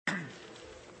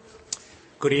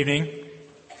Good evening.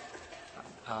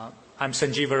 I'm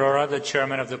Sanjeev Arora, the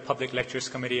chairman of the Public Lectures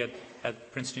Committee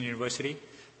at Princeton University.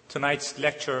 Tonight's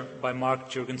lecture by Mark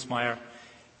Juergensmeyer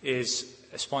is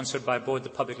sponsored by both the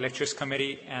Public Lectures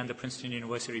Committee and the Princeton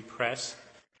University Press.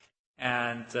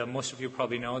 And most of you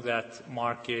probably know that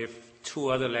Mark gave two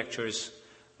other lectures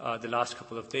the last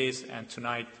couple of days, and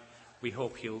tonight we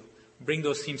hope he'll bring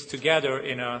those themes together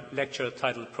in a lecture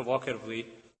titled provocatively,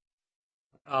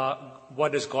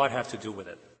 What Does God Have to Do with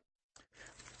It?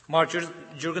 Mark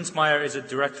Juergensmeyer is a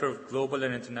director of global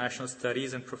and international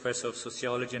studies and professor of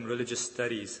sociology and religious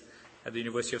studies at the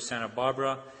University of Santa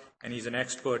Barbara, and he's an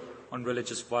expert on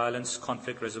religious violence,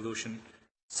 conflict resolution,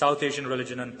 South Asian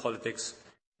religion and politics,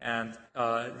 and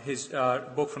his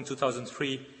book from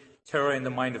 2003, Terror in the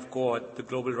Mind of God, The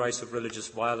Global Rise of Religious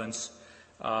Violence,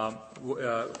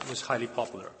 was highly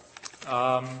popular.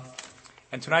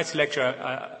 And tonight's lecture,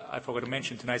 I forgot to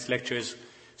mention, tonight's lecture is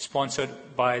sponsored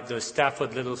by the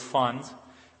Stafford Little Fund,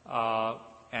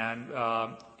 and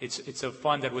it's a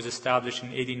fund that was established in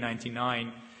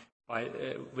 1899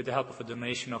 with the help of a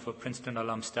donation of a Princeton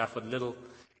alum, Stafford Little.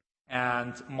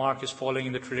 And Mark is following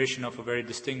in the tradition of a very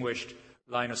distinguished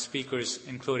line of speakers,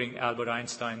 including Albert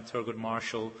Einstein, Thurgood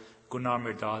Marshall, Gunnar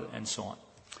Myrdal, and so on.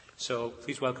 So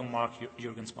please welcome Mark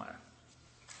Juergensmeyer.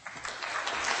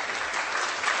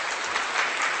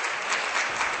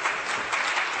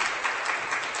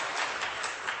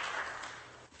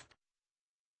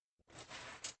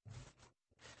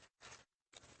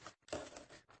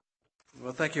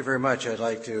 Well, thank you very much. I'd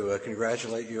like to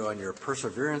congratulate you on your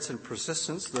perseverance and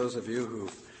persistence, those of you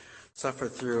who've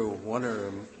suffered through one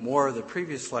or more of the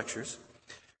previous lectures.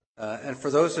 And for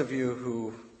those of you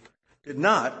who did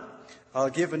not,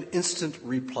 I'll give an instant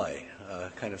replay,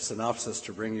 kind of synopsis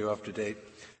to bring you up to date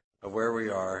of where we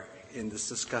are in this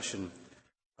discussion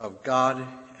of God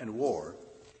and war.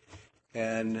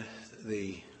 And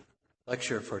the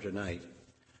lecture for tonight,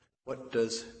 what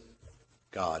does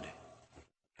God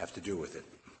have to do with it?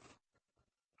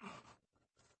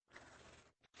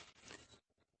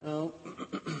 Well,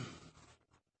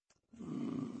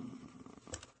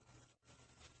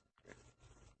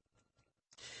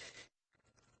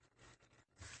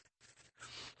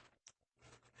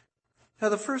 now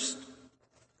the first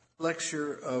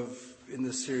lecture in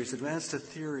this series advanced a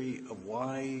theory of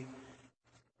why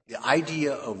the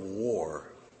idea of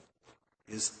war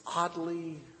is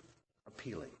oddly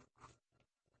appealing.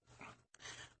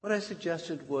 What I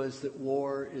suggested was that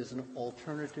war is an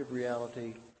alternative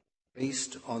reality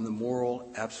based on the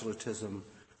moral absolutism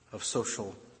of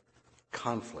social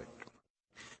conflict.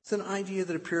 It's an idea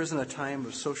that appears in a time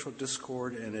of social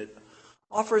discord, and it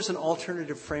offers an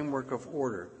alternative framework of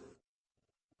order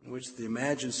in which the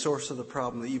imagined source of the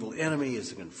problem, the evil enemy,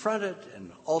 is confronted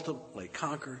and ultimately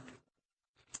conquered,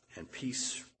 and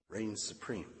peace reigns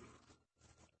supreme.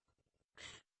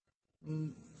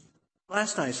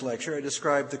 Last night's lecture, I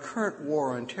described the current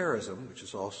war on terrorism, which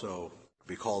is also to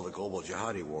be called the global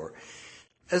jihadi war,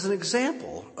 as an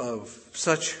example of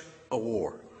such a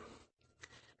war,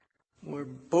 where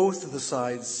both of the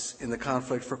sides in the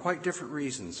conflict, for quite different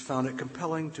reasons, found it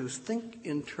compelling to think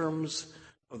in terms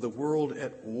of the world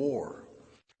at war,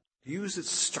 to use its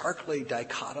starkly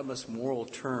dichotomous moral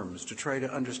terms to try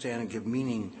to understand and give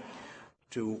meaning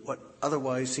to what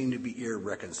otherwise seem to be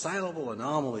irreconcilable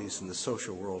anomalies in the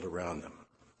social world around them.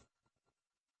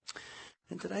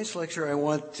 In tonight's lecture, I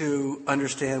want to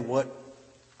understand what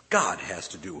God has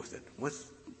to do with it, what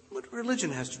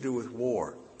religion has to do with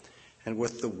war, and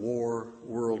with the war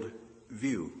world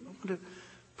view. I want to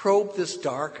probe this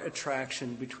dark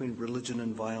attraction between religion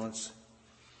and violence,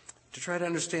 to try to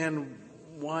understand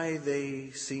why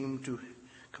they seem to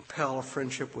compel a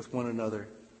friendship with one another,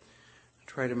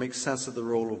 try to make sense of the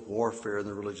role of warfare in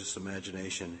the religious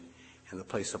imagination and the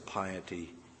place of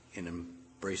piety in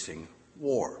embracing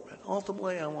war. And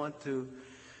ultimately, I want to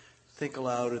think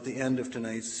aloud at the end of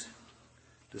tonight's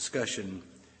discussion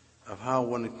of how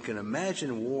one can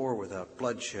imagine war without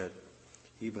bloodshed,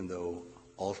 even though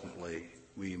ultimately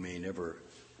we may never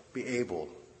be able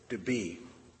to be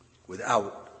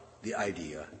without the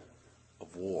idea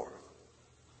of war.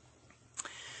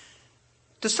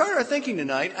 To start our thinking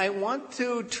tonight, I want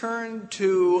to turn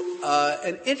to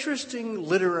an interesting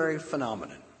literary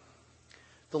phenomenon,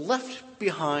 the Left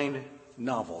Behind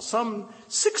novel. Some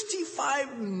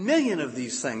 65 million of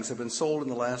these things have been sold in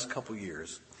the last couple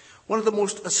years. One of the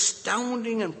most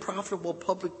astounding and profitable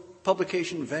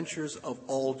publication ventures of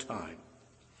all time.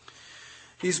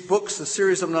 These books, the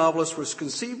series of novels, was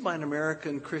conceived by an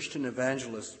American Christian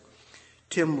evangelist,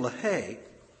 Tim LaHaye,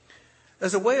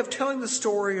 as a way of telling the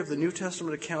story of the New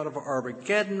Testament account of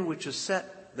Armageddon, which is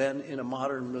set then in a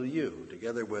modern milieu.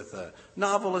 Together with a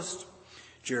novelist,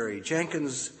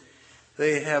 Juergensmeyer,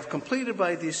 they have completed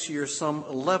by this year some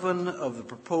 11 of the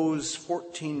proposed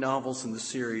 14 novels in the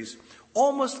series,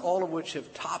 almost all of which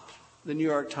have topped the New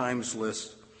York Times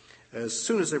list as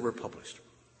soon as they were published.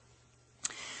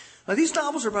 Now, these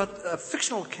novels are about a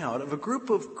fictional account of a group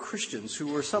of Christians who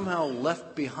were somehow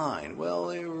left behind. Well,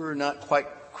 they were not quite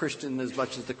Christian as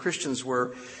much as the Christians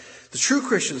were. The true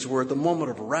Christians were at the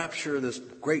moment of rapture, this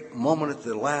great moment at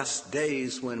the last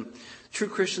days when true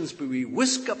Christians would be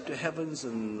whisked up to heavens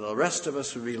and the rest of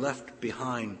us would be left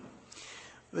behind.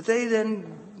 But they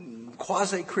then,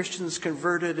 quasi-Christians,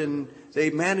 converted, and they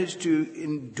managed to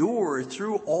endure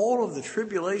through all of the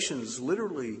tribulations,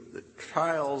 literally the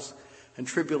trials and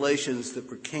tribulations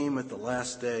that came at the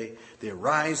last day, the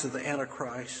rise of the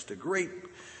Antichrist, the great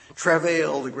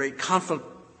travail, the great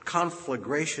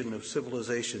conflagration of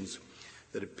civilizations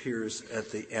that appears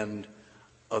at the end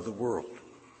of the world.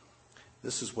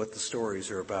 This is what the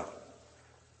stories are about.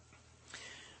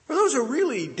 For those who are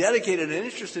really dedicated and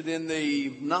interested in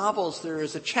the novels, there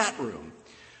is a chat room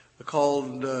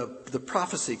called the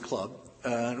Prophecy Club,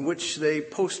 in which they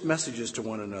post messages to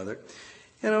one another.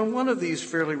 And on one of these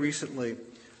fairly recently,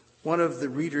 one of the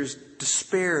readers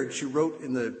despaired. She wrote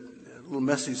in the little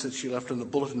message that she left on the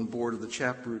bulletin board of the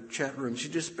chat room, she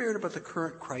despaired about the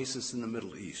current crisis in the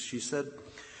Middle East. She said,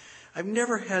 "I've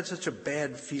never had such a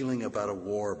bad feeling about a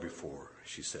war before,"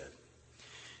 she said.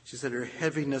 She said her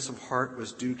heaviness of heart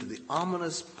was due to the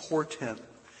ominous portent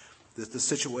that the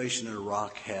situation in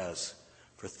Iraq has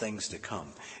for things to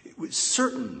come. It was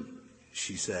certain,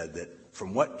 she said, that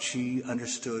from what she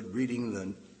understood reading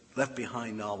the Left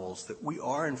Behind novels, that we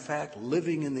are in fact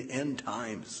living in the end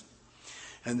times.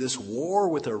 And this war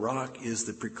with Iraq is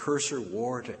the precursor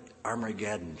war to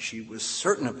Armageddon. She was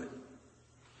certain of it.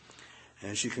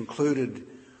 And she concluded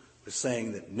with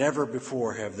saying that never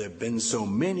before have there been so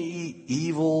many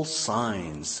evil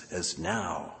signs as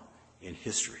now in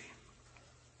history.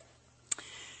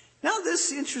 Now,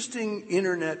 this interesting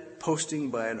internet posting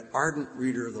by an ardent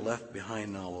reader of the Left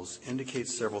Behind novels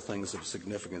indicates several things of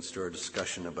significance to our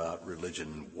discussion about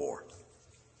religion and war.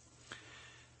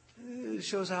 It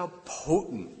shows how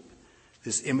potent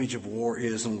this image of war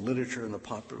is in literature and the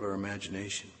popular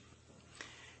imagination.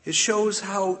 It shows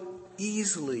how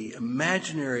easily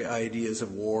imaginary ideas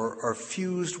of war are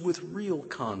fused with real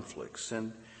conflicts,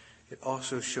 and it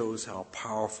also shows how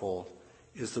powerful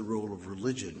is the role of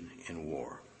religion in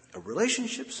war. A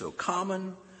relationship so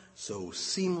common, so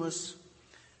seamless,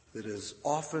 that it is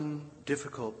often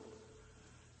difficult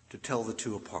to tell the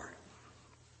two apart.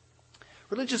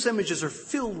 Religious images are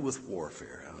filled with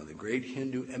warfare. The great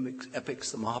Hindu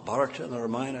epics, the Mahabharata and the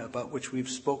Ramayana, about which we've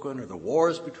spoken, or the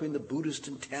wars between the Buddhist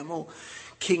and Tamil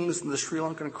kings in the Sri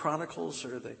Lankan chronicles,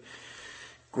 or the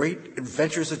great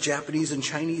adventures of Japanese and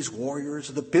Chinese warriors,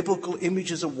 or the biblical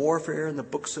images of warfare in the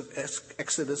books of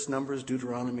Exodus, Numbers,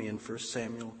 Deuteronomy, and 1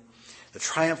 Samuel. The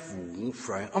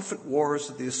triumphant wars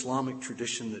of the Islamic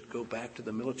tradition that go back to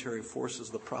the military forces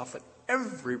of the Prophet.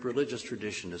 Every religious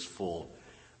tradition is full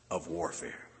of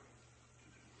warfare.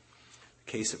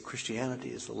 The case of Christianity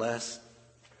is the last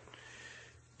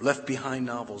Left Behind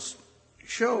novels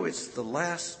show. It's the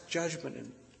last judgment,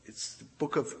 and it's the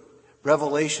book of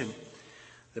Revelation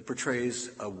that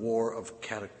portrays a war of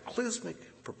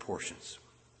cataclysmic proportions.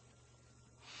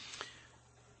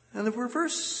 And the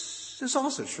reverse is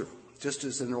also true. Just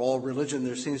as in all religion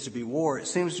there seems to be war, it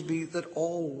seems to be that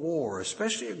all war,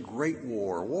 especially a great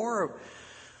war of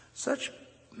such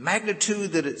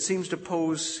magnitude that it seems to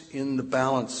pose in the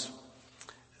balance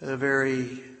the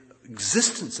very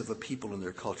existence of a people and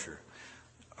their culture,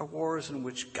 are wars in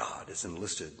which God is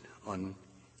enlisted on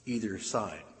either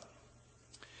side.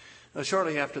 Now,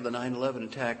 shortly after the 9/11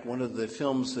 attack, one of the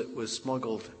films that was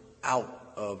smuggled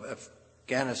out of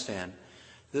Afghanistan,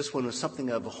 this one was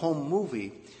something of a home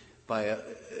movie by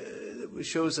it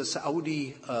shows a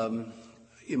Saudi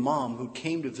imam who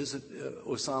came to visit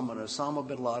Osama, and Osama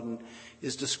bin Laden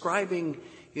is describing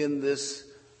in this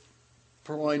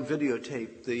purloined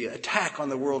videotape the attack on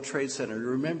the World Trade Center.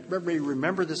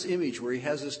 Remember this image where he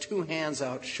has his two hands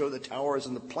out to show the towers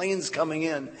and the planes coming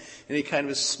in, and he kind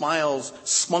of smiles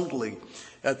smugly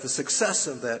at the success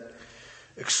of that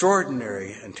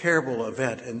extraordinary and terrible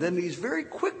event. And then he's very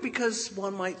quick, because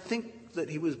one might think that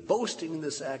he was boasting in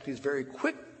this act, he's very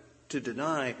quick to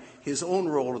deny his own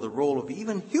role, or the role of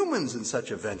even humans in such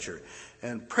a venture,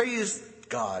 and praise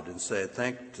God and say,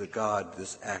 thank to God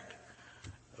this act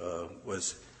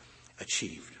was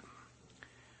achieved.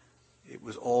 It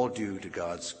was all due to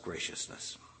God's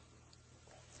graciousness.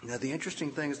 Now, the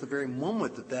interesting thing is the very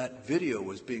moment that that video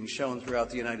was being shown throughout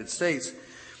the United States,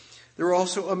 there were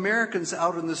also Americans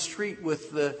out in the street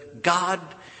with the God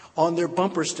on their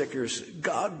bumper stickers,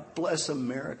 God bless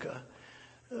America,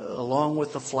 along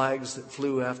with the flags that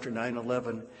flew after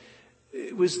 9/11.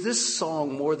 It was this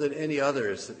song more than any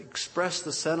others that expressed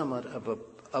the sentiment of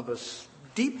a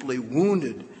deeply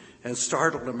wounded and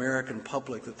startled American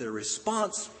public, that their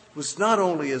response was not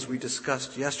only, as we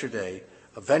discussed yesterday,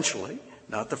 eventually,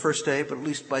 not the first day, but at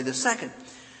least by the second,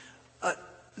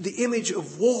 the image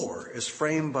of war as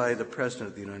framed by the President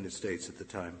of the United States at the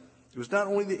time. It was not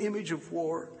only the image of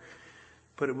war,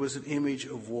 but it was an image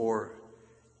of war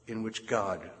in which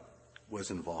God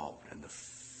was involved. And the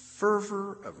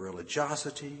fervor of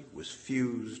religiosity was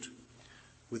fused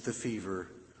with the fever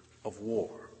of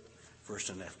war. First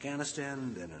in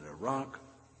Afghanistan, then in Iraq.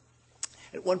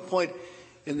 At one point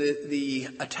in the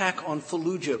attack on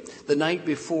Fallujah, the night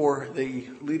before, the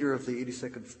leader of the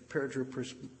 82nd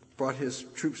paratroopers brought his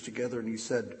troops together and he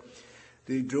said,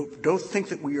 don't think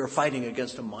that we are fighting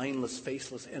against a mindless,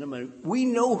 faceless enemy. We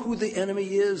know who the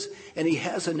enemy is, and he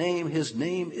has a name. His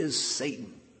name is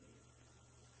Satan.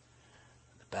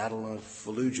 The Battle of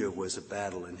Fallujah was a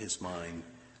battle in his mind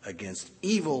against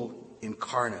evil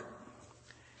incarnate,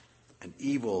 an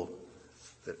evil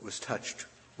that was touched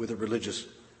with a religious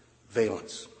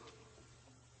valence.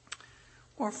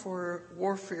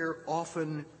 Warfare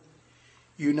often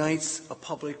unites a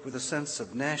public with a sense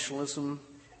of nationalism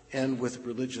and with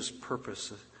religious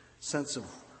purpose, a sense of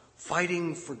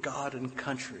fighting for God and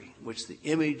country, in which the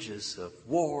images of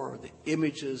war, the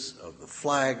images of the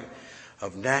flag,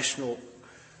 of national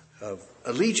of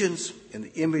allegiance, and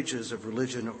the images of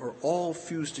religion are all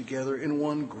fused together in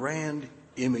one grand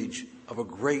image of a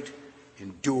great,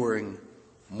 enduring,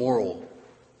 moral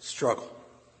struggle.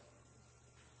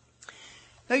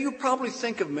 Now, you probably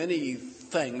think of many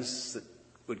things that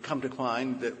would come to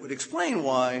mind that would explain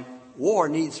why war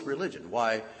needs religion,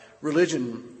 why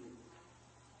religion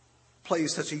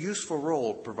plays such a useful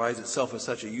role, provides itself as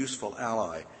such a useful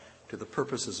ally to the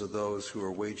purposes of those who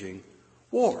are waging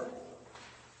war.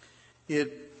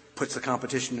 It puts the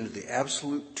competition into the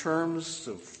absolute terms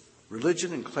of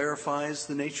religion and clarifies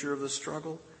the nature of the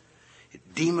struggle.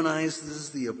 It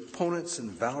demonizes the opponents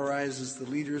and valorizes the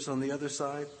leaders on the other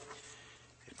side.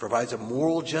 It provides a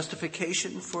moral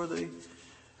justification for the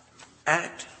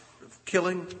act of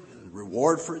killing, and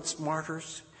reward for its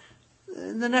martyrs.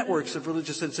 And the networks of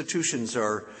religious institutions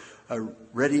are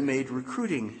ready-made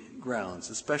recruiting grounds,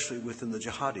 especially within the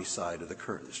jihadi side of the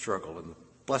current struggle. And the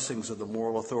blessings of the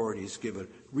moral authorities give a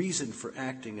reason for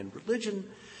acting, and religion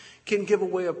can give a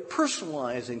way of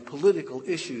personalizing political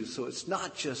issues, so it's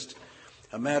not just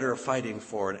a matter of fighting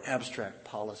for an abstract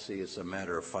policy, it's a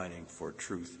matter of fighting for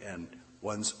truth and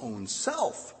one's own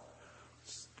self.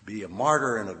 To be a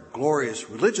martyr in a glorious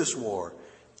religious war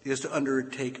is to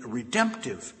undertake a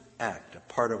redemptive act, a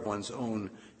part of one's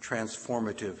own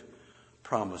transformative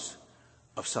promise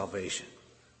of salvation.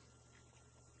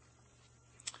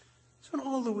 So in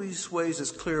all these ways,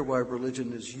 it's clear why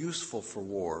religion is useful for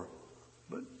war.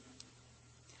 But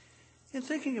in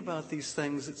thinking about these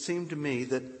things, it seemed to me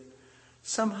that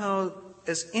somehow,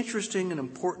 as interesting and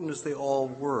important as they all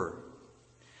were,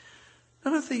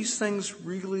 none of these things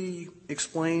really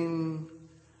explain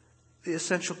the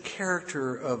essential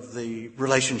character of the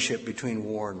relationship between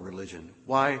war and religion.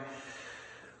 Why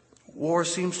war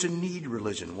seems to need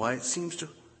religion, why it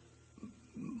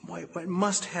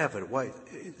must have it, why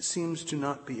it seems to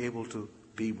not be able to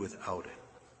be without it.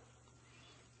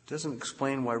 It doesn't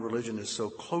explain why religion is so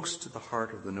close to the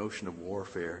heart of the notion of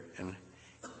warfare, and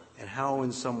how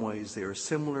in some ways they are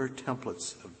similar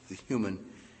templates of the human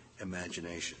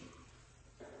imagination.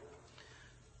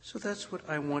 So that's what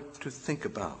I want to think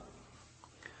about.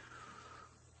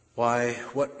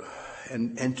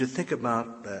 And to think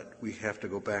about that, we have to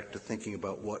go back to thinking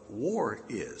about what war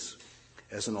is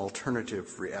as an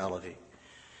alternative reality,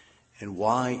 and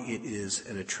why it is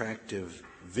an attractive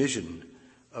vision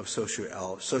of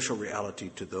social reality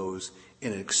to those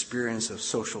in an experience of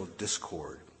social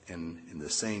discord. And in the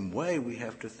same way, we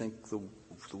have to think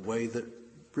the way that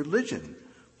religion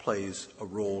plays a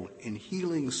role in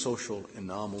healing social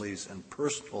anomalies and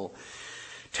personal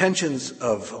tensions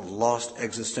of lost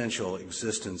existential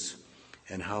existence,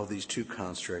 and how these two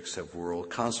constructs of world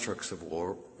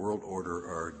order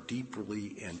are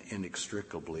deeply and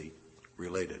inextricably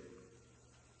related.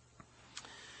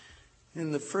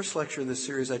 In the first lecture in this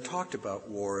series, I talked about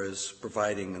war as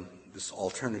providing this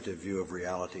alternative view of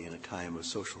reality in a time of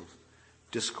social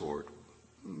discord,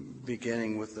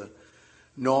 beginning with the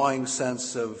gnawing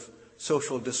sense of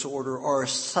social disorder or a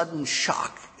sudden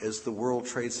shock as the World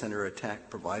Trade Center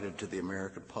attack provided to the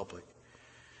American public.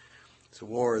 So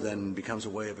war then becomes a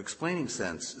way of explaining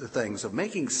things, of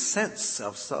making sense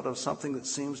of sort of something that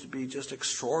seems to be just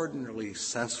extraordinarily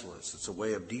senseless. It's a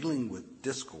way of dealing with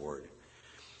discord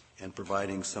and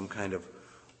providing some kind of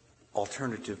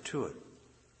alternative to it.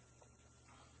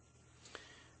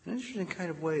 In an interesting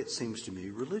kind of way, it seems to me,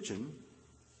 religion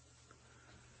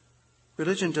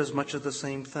does much of the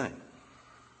same thing.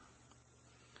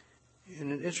 In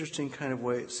an interesting kind of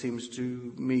way, it seems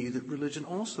to me that religion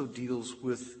also deals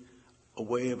with a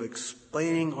way of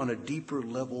explaining on a deeper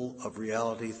level of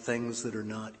reality things that are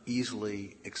not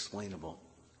easily explainable,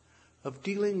 of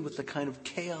dealing with the kind of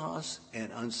chaos and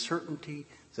uncertainty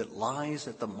that lies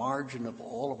at the margin of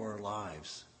all of our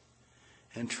lives,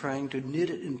 and trying to knit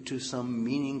it into some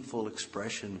meaningful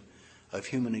expression of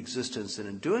human existence, and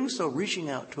in doing so, reaching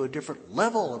out to a different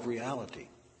level of reality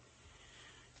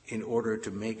in order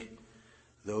to make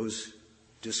those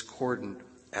discordant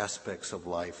aspects of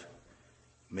life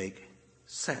make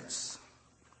sense.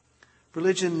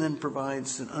 Religion then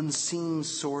provides an unseen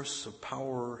source of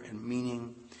power and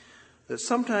meaning that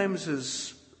sometimes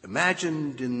is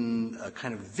imagined in a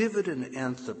kind of vivid and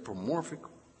anthropomorphic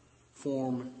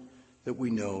form that we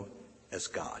know as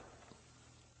God.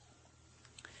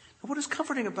 Now, what is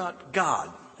comforting about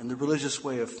God and the religious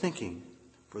way of thinking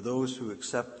for those who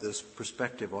accept this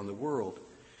perspective on the world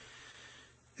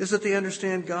is that they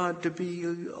understand God to be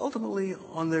ultimately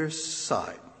on their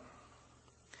side.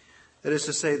 That is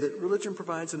to say that religion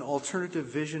provides an alternative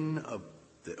vision of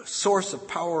the source of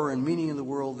power and meaning in the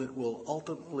world that will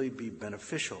ultimately be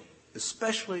beneficial,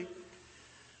 especially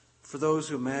for those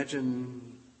who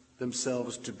imagine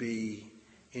themselves to be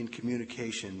in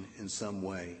communication in some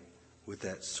way with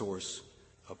that source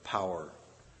of power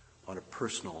on a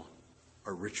personal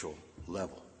or ritual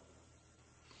level.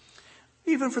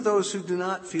 Even for those who do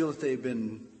not feel that they've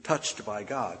been touched by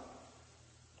God,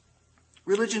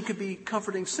 religion can be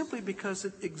comforting simply because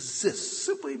it exists,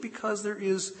 simply because there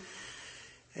is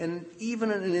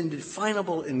even an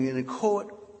indefinable and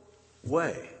inchoate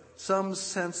way, some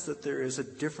sense that there is a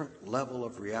different level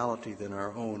of reality than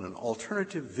our own, an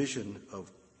alternative vision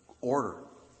of order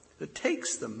that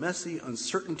takes the messy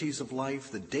uncertainties of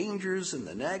life, the dangers and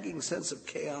the nagging sense of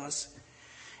chaos,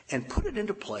 and put it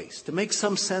into place to make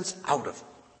some sense out of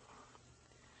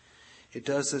it. It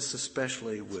does this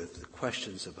especially with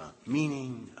questions about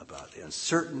meaning, about the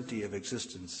uncertainty of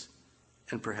existence,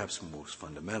 and perhaps most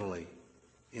fundamentally,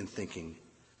 in thinking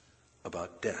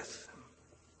about death.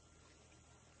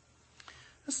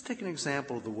 Let's take an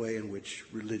example of the way in which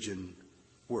religion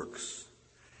works.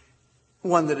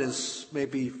 One that is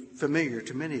maybe familiar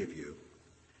to many of you,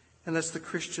 and that's the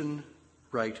Christian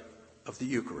rite of the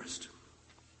Eucharist,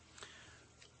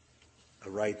 a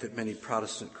rite that many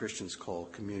Protestant Christians call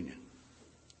communion.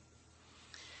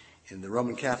 In the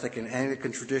Roman Catholic and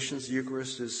Anglican traditions, the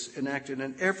Eucharist is enacted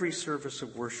in every service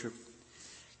of worship.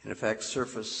 And in fact,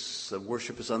 service of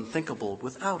worship is unthinkable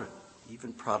without it.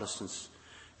 Even Protestants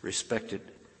respect it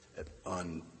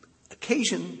on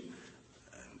occasion.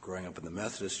 Growing up in the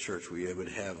Methodist Church, we would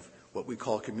have what we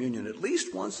call communion at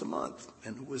least once a month,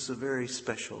 and it was a very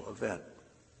special event.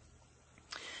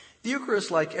 The Eucharist,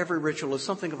 like every ritual, is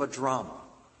something of a drama.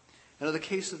 And in the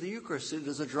case of the Eucharist, it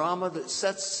is a drama that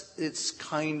sets its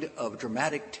kind of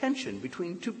dramatic tension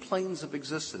between two planes of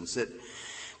existence. It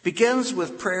begins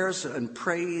with prayers and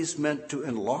praise meant to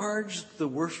enlarge the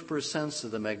worshiper's sense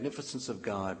of the magnificence of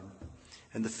God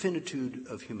and the finitude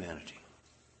of humanity.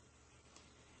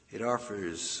 It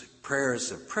offers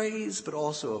prayers of praise, but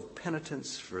also of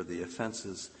penitence for the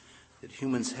offenses that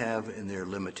humans have in their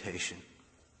limitation.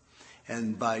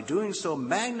 And by doing so,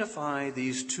 magnify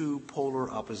these two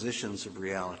polar oppositions of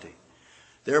reality,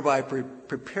 thereby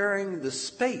preparing the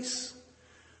space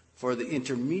for the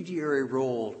intermediary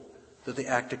role that the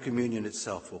act of communion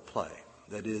itself will play.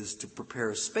 That is, to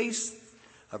prepare a space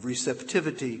of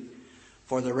receptivity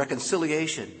for the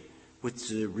reconciliation which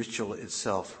the ritual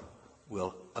itself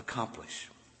will accomplish.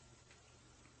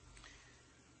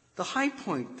 The high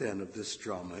point, then, of this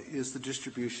drama is the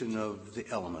distribution of the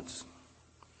elements,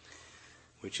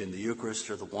 which in the Eucharist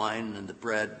are the wine and the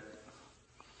bread.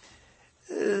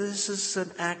 This is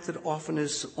an act that often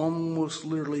is almost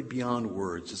literally beyond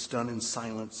words. It's done in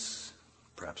silence,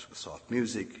 perhaps with soft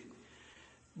music,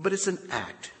 but it's an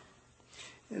act.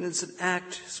 And it's an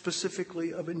act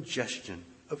specifically of ingestion,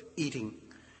 of eating,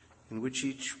 in which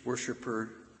each worshiper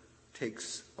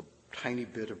takes a tiny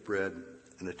bit of bread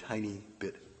and a tiny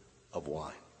bit of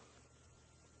wine.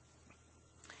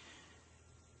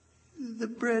 The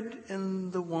bread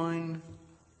and the wine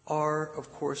are,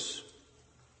 of course,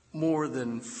 more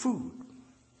than food.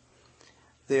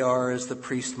 They are, as the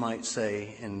priest might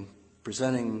say, in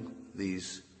presenting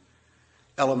these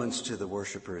elements to the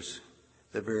worshipers,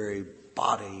 the very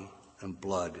body and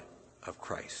blood of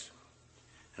Christ.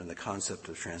 And the concept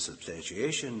of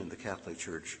transubstantiation in the Catholic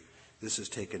Church, this is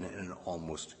taken in an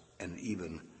almost an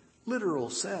even literal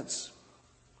sense.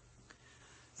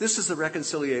 This is the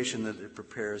reconciliation that it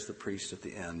prepares the priest at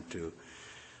the end to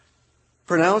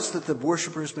pronounce that the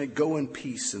worshipers may go in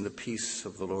peace, and the peace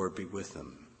of the Lord be with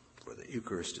them. For the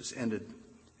Eucharist is ended,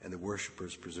 and the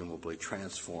worshipers presumably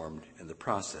transformed in the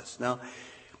process. Now,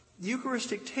 the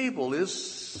Eucharistic table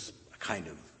is a kind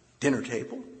of dinner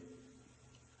table.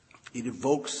 It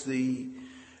evokes the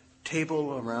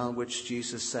table around which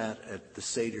Jesus sat at the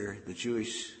Seder, the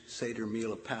Jewish Seder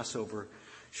meal of Passover,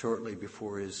 shortly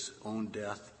before his own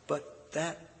death. But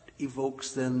that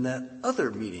evokes then that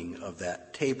other meaning of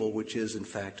that table, which is in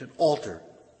fact an altar.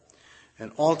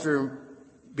 An altar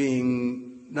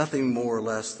being nothing more or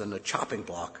less than a chopping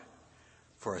block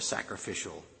for a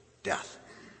sacrificial death.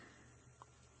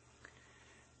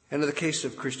 And in the case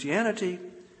of Christianity,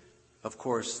 of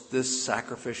course, this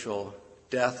sacrificial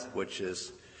death, which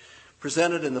is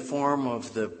presented in the form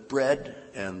of the bread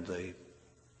and the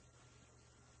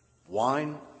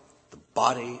wine, the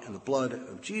body and the blood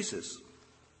of Jesus.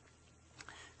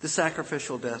 The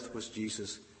sacrificial death was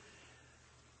Jesus'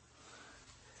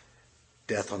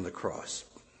 death on the cross.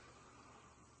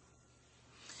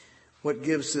 What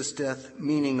gives this death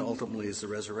meaning ultimately is the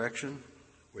resurrection,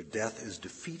 where death is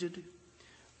defeated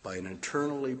by an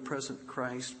eternally present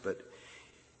Christ. But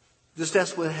this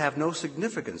death would have no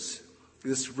significance.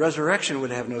 This resurrection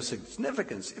would have no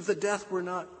significance if the death were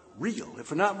not real,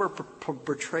 if it not were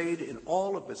portrayed in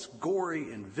all of its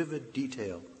gory and vivid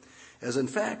detail, as in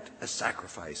fact a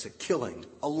sacrifice, a killing,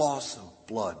 a loss of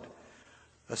blood,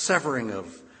 a severing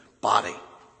of body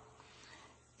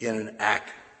in an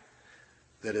act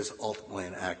that is ultimately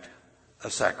an act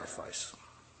of sacrifice.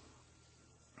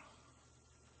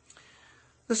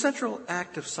 The central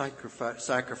act of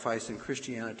sacrifice in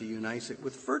Christianity unites it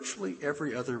with virtually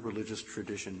every other religious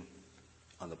tradition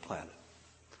on the planet.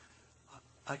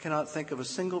 I cannot think of a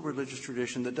single religious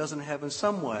tradition that doesn't have in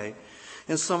some way,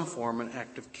 in some form, an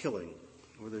act of killing,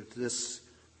 whether it's this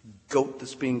goat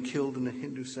that's being killed in a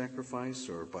Hindu sacrifice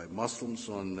or by Muslims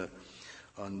on the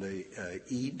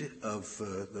Eid of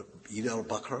the Eid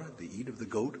al-Baqarah, the Eid of the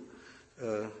goat,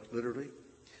 literally.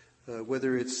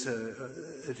 Whether it's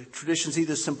traditions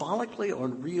either symbolically or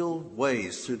in real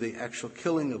ways through the actual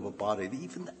killing of a body.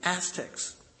 Even the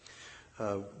Aztecs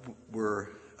have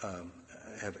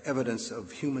evidence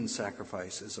of human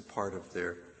sacrifice as a part of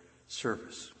their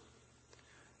service.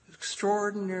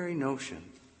 Extraordinary notion,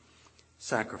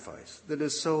 sacrifice, that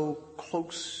is so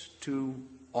close to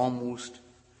almost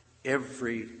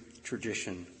every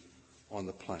tradition on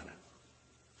the planet.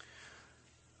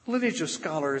 A lineage of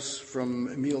scholars from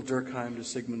Emile Durkheim to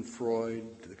Sigmund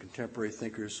Freud to the contemporary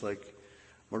thinkers like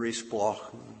Maurice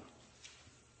Bloch,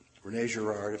 René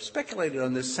Girard have speculated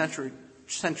on this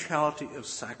centrality of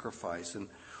sacrifice and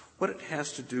what it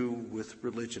has to do with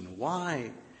religion,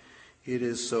 why it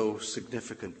is so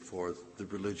significant for the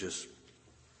religious,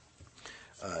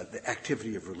 the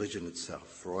activity of religion itself.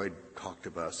 Freud talked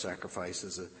about sacrifice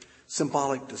as a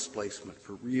symbolic displacement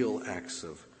for real acts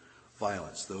of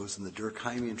violence. Those in the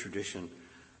Durkheimian tradition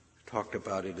talked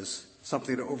about it as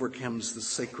something that overcomes the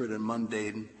sacred and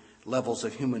mundane levels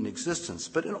of human existence.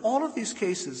 But in all of these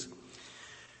cases,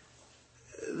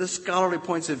 the scholarly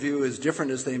points of view, as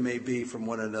different as they may be from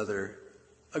one another,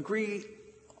 agree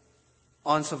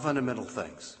on some fundamental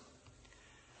things.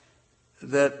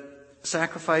 That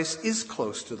sacrifice is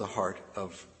close to the heart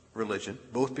of religion,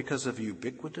 both because of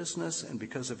ubiquitousness and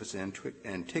because of its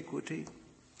antiquity,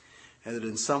 and that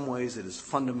in some ways it is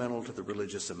fundamental to the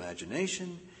religious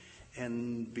imagination,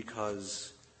 and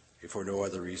because, if for no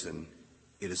other reason,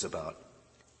 it is about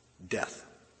death.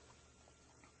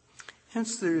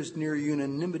 Hence, there is near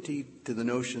unanimity to the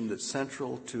notion that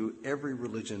central to every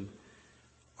religion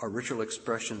are ritual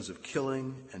expressions of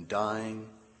killing and dying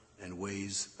and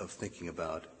ways of thinking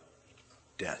about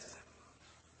death.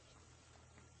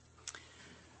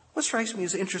 What strikes me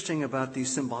as interesting about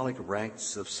these symbolic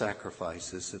rites of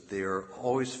sacrifice is that they're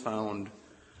always found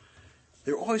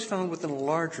within a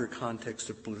larger context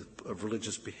of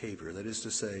religious behavior. That is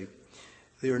to say,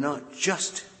 they are not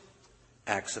just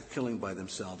acts of killing by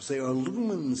themselves. They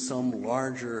illumine some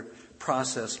larger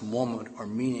process, moment, or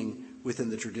meaning within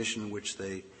the tradition in which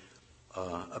they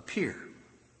appear.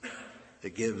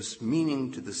 It gives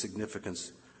meaning to the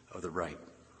significance of the rite.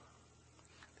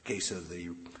 the case of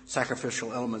the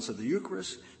sacrificial elements of the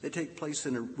Eucharist, they take place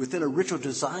within a ritual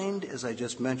designed, as I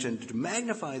just mentioned, to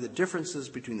magnify the differences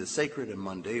between the sacred and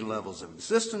mundane levels of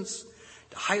existence,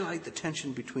 to highlight the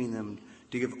tension between them,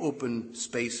 to give open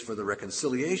space for the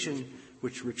reconciliation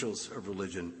which rituals of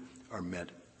religion are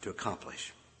meant to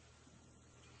accomplish.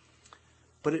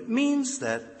 But it means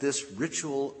that this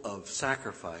ritual of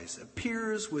sacrifice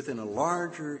appears within a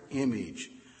larger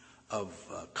image of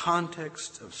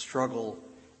context of struggle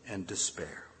and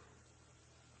despair,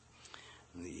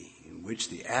 in which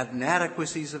the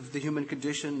inadequacies of the human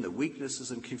condition, the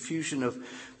weaknesses and confusion of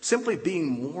simply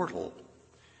being mortal,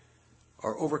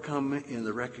 are overcome in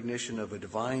the recognition of a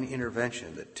divine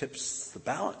intervention that tips the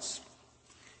balance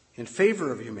in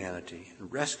favor of humanity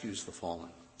and rescues the fallen.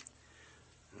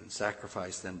 And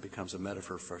sacrifice then becomes a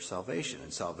metaphor for salvation.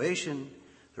 And salvation,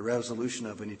 the resolution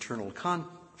of an eternal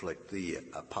conflict, the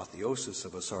apotheosis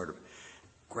of a sort of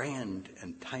grand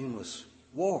and timeless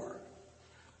war.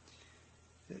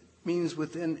 It means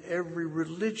within every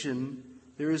religion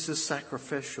there is a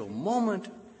sacrificial moment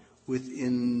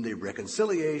within the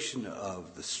reconciliation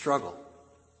of the struggle,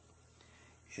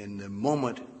 in the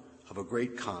moment of a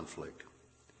great conflict,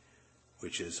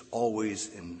 which is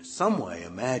always in some way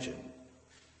imagined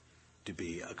to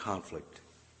be a conflict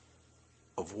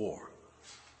of war.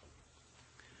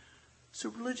 So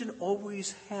religion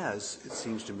always has, it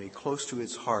seems to me, close to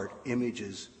its heart,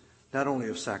 images not only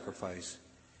of sacrifice,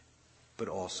 but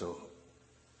also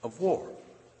of war.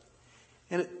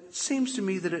 And it seems to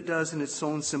me that it does in its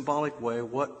own symbolic way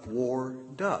what war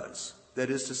does. That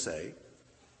is to say,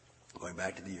 going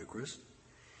back to the Eucharist,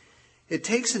 it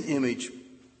takes an image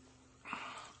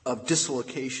of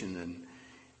dislocation and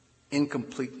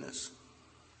incompleteness,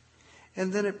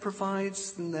 and then it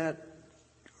provides that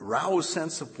roused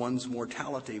sense of one's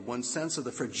mortality, one's sense of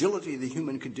the fragility of the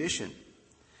human condition,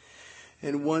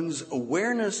 and one's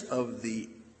awareness of the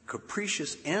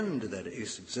capricious end that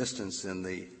is existence in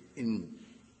the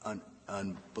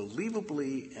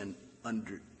unbelievably and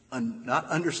not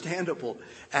understandable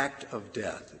act of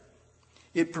death.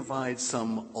 It provides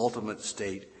some ultimate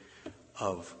state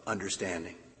of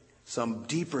understanding, some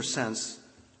deeper sense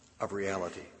of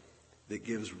reality that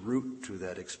gives root to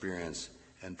that experience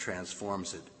and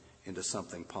transforms it into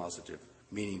something positive,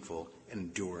 meaningful, and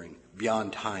enduring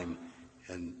beyond time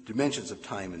and dimensions of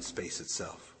time and space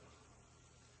itself.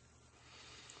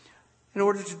 In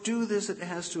order to do this, it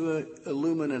has to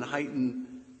illumine and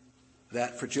heighten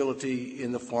that fragility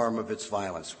in the form of its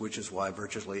violence, which is why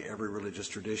virtually every religious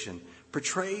tradition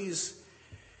portrays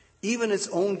even its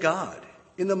own God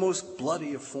in the most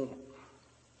bloody of form.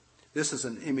 This is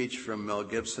an image from Mel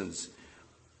Gibson's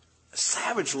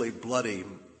savagely bloody,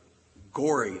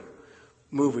 gory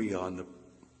movie on the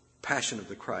Passion of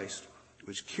the Christ,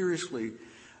 which curiously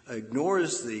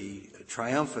ignores the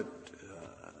triumphant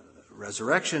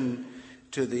resurrection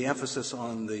to the emphasis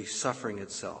on the suffering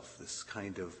itself, this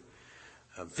kind of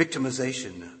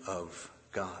victimization of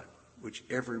God, which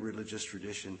every religious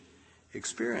tradition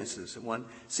experiences. And one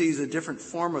sees a different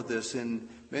form of this in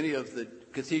many of the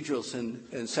cathedrals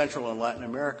in Central and Latin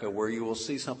America, where you will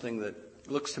see something that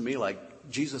looks to me like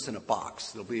Jesus in a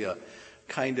box. There'll be a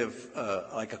kind of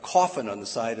like a coffin on the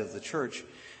side of the church.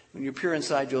 When you peer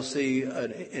inside, you'll see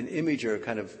an image or a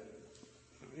kind of,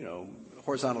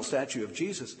 horizontal statue of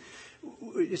Jesus.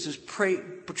 It's just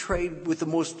portrayed with the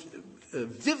most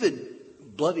vivid,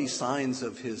 bloody signs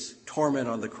of his torment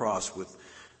on the cross, with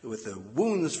the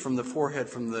wounds from the forehead,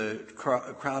 from the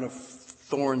crown of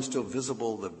thorns still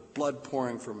visible, the blood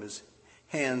pouring from his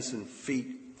hands and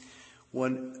feet.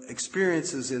 One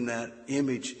experiences in that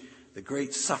image the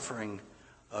great suffering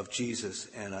of Jesus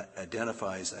and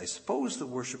identifies, I suppose the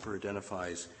worshiper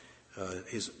identifies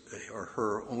his or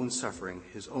her own suffering,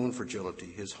 his own fragility,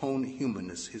 his own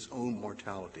humanness, his own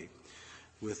mortality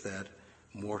with that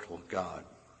mortal God.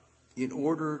 In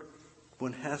order,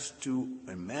 one has to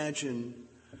imagine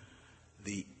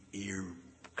the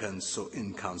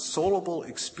inconsolable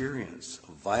experience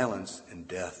of violence and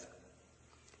death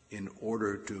in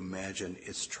order to imagine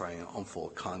its triumphal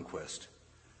conquest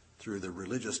through the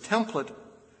religious template,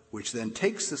 which then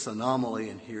takes this anomaly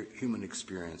in human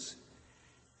experience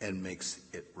and makes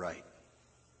it right.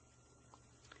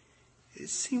 It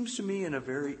seems to me in a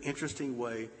very interesting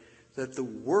way that the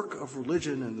work of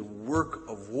religion and the work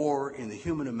of war in the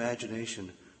human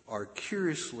imagination are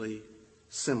curiously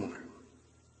similar.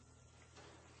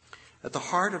 At the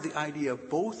heart of the idea of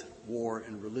both war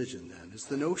and religion, then, is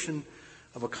the notion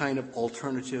of a kind of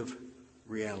alternative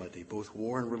reality. Both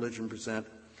war and religion present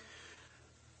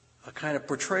a kind of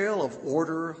portrayal of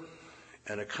order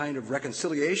and a kind of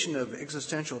reconciliation of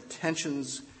existential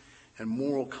tensions and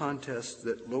moral contests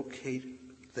that locate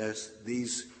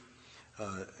these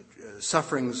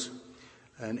sufferings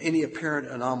and any apparent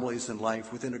anomalies in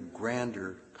life within a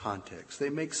grander context.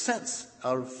 They make sense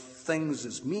out of things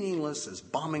as meaningless as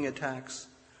bombing attacks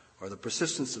or the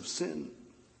persistence of sin.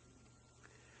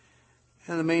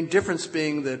 And the main difference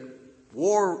being that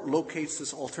war locates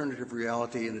this alternative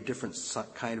reality in a different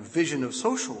kind of vision of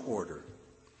social order.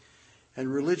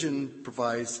 And religion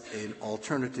provides an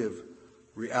alternative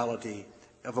reality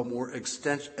of a more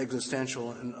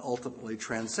existential and ultimately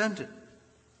transcendent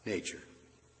nature.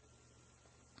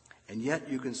 And yet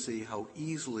you can see how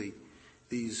easily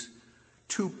these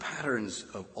two patterns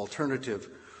of alternative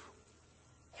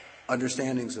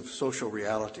understandings of social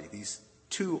reality, these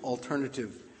two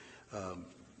alternative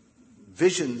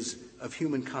visions of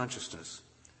human consciousness,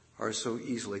 are so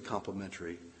easily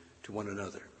complementary to one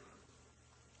another.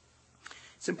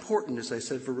 It's important, as I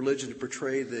said, for religion to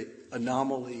portray the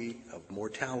anomaly of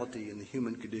mortality in the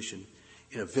human condition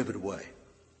in a vivid way.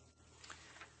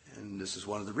 And this is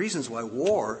one of the reasons why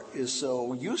war is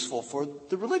so useful for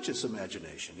the religious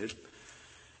imagination. It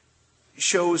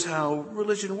shows how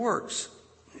religion works.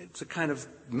 It's a kind of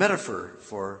metaphor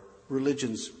for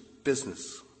religion's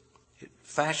business. It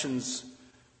fashions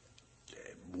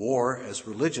war as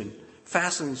religion,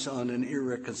 fastens on an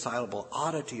irreconcilable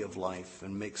oddity of life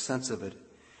and makes sense of it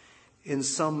in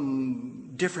some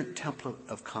different template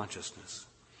of consciousness,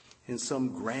 in some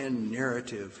grand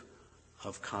narrative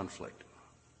of conflict.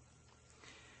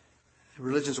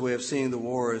 Religion's way of seeing the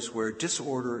war is where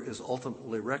disorder is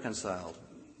ultimately reconciled,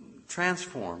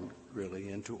 transformed, really,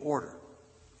 into order,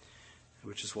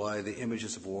 which is why the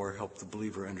images of war help the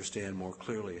believer understand more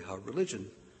clearly how religion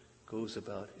goes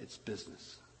about its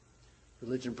business.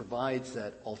 Religion provides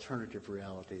that alternative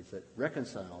reality that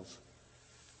reconciles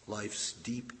life's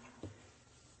deep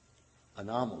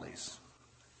anomalies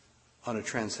on a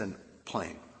transcendent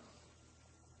plane.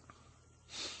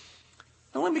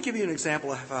 Now let me give you an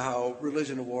example of how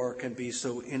religion and war can be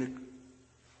so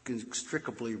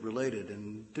inextricably related.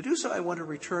 And to do so, I want to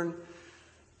return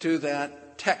to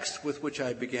that text with which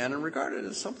I began and regard it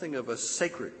as something of a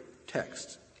sacred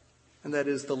text, and that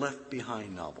is the Left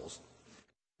Behind novels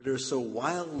that are so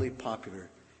wildly popular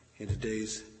in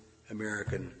today's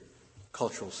American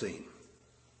cultural scene.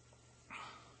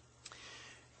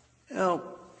 Now,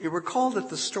 you recall that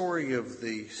the story of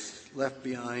the Left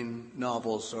Behind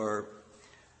novels are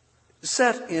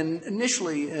set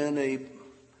initially in a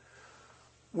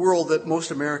world that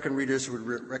most American readers would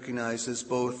recognize as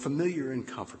both familiar and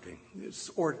comforting. It's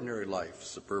ordinary life,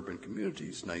 suburban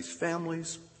communities, nice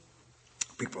families.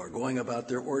 People are going about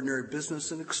their ordinary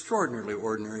business in extraordinarily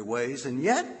ordinary ways, and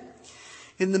yet,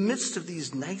 in the midst of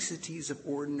these niceties of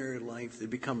ordinary life, they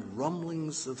become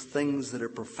rumblings of things that are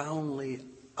profoundly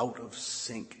out of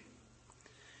sync.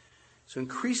 So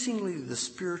increasingly, the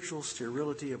spiritual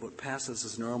sterility of what passes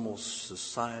as normal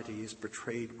society is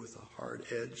portrayed with a hard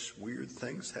edge. Weird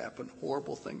things happen.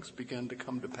 Horrible things begin to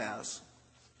come to pass.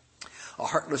 A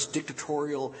heartless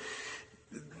dictatorial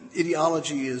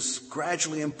ideology is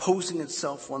gradually imposing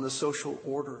itself on the social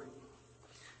order.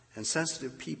 And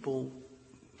sensitive people,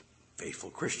 faithful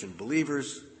Christian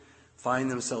believers,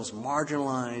 find themselves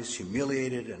marginalized,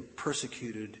 humiliated, and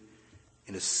persecuted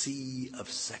in a sea of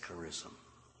secularism.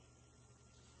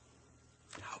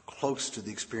 How close to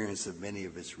the experience of many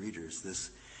of its readers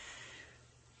this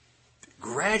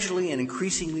gradually and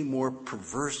increasingly more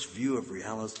perverse view of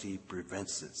reality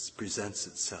presents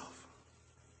itself.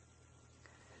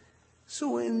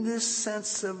 So in this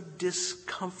sense of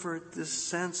discomfort, this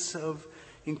sense of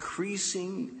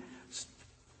increasing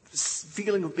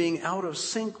feeling of being out of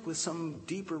sync with some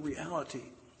deeper reality,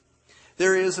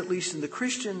 there is, at least in the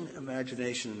Christian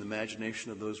imagination, and the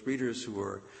imagination of those readers who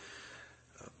are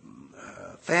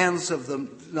fans of the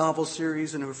novel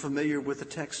series and who are familiar with the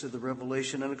text of the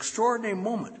Revelation, an extraordinary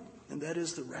moment, and that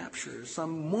is the rapture.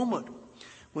 Some moment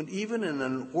when even in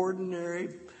an ordinary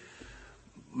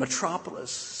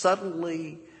metropolis,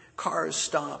 suddenly cars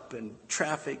stop and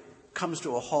traffic comes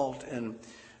to a halt, and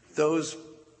those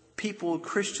people,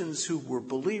 Christians who were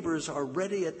believers, are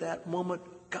ready at that moment.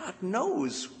 God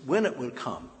knows when it will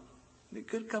come. It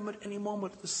could come at any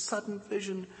moment. The sudden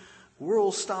vision,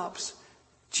 world stops,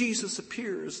 Jesus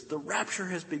appears, the rapture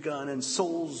has begun, and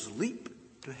souls leap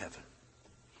to heaven.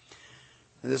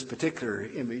 In this particular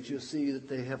image, you'll see that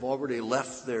they have already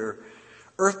left their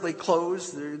earthly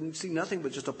clothes. You see nothing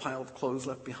but just a pile of clothes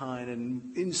left behind,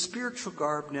 and in spiritual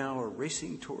garb now are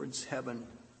racing towards heaven.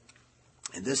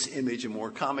 In this image, a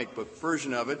more comic book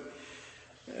version of it,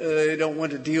 they don't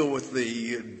want to deal with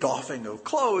the doffing of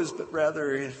clothes, but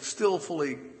rather still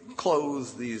fully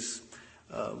clothed, these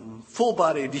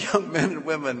full-bodied young men and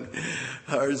women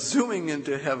are zooming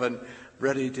into heaven,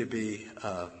 ready to be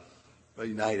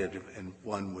united and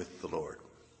one with the Lord.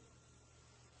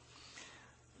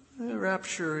 The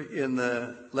rapture in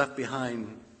the Left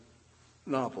Behind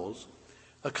novels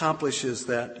accomplishes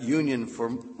that union for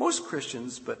most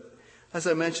Christians, but as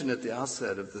I mentioned at the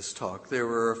outset of this talk, there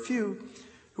were a few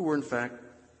who were in fact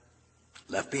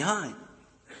left behind.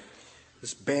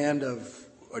 This band of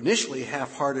initially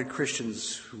half-hearted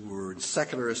Christians who were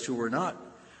secularists, who were not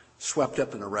swept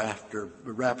up in a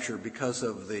rapture because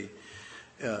of the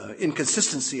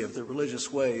inconsistency of their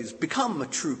religious ways, become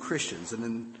true Christians and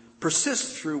then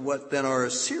persist through what then are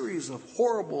a series of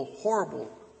horrible, horrible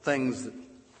things that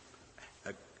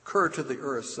occur to the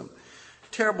earth, some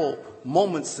terrible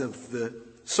moments of the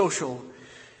social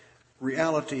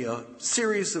reality, a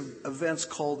series of events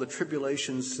called the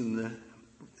tribulations in the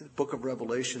book of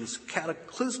Revelations,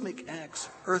 cataclysmic acts,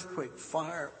 earthquake,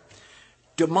 fire,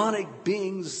 demonic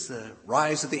beings, the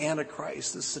rise of the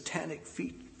Antichrist, this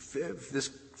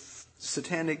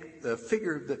satanic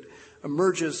figure that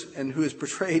emerges and who is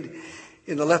portrayed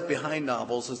in the Left Behind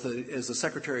novels as the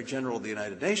Secretary General of the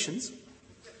United Nations,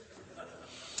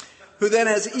 who then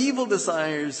has evil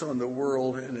desires on the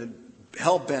world and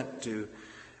hell-bent to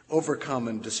overcome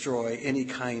and destroy any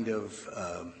kind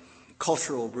of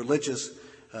cultural, religious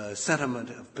sentiment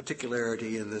of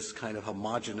particularity in this kind of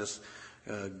homogeneous,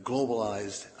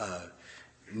 globalized,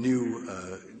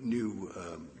 new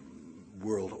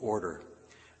world order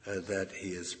that he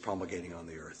is promulgating on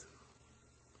the earth.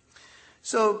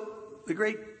 So the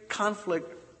great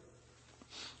conflict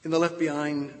in the Left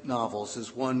Behind novels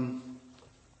is one,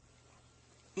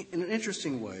 in an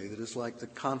interesting way, that is like the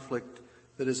conflict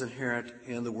that is inherent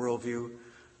in the worldview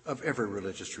of every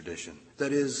religious tradition.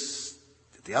 That is,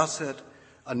 at the outset,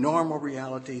 a normal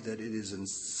reality that it is in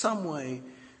some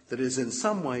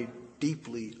way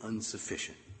deeply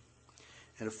insufficient.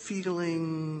 And a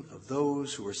feeling of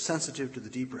those who are sensitive to the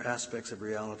deeper aspects of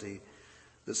reality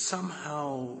that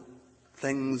somehow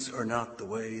things are not the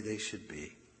way they should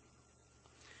be.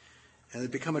 And they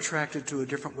become attracted to a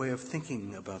different way of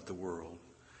thinking about the world,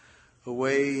 a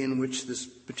way in which this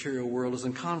material world is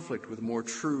in conflict with a more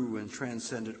true and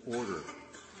transcendent order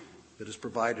that is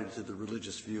provided to the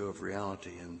religious view of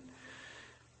reality. And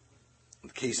in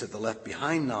the case of the Left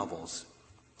Behind novels,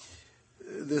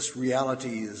 this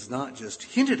reality is not just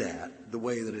hinted at the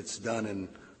way that it's done in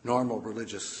normal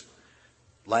religious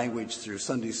language through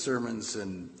Sunday sermons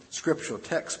and scriptural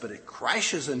texts, but it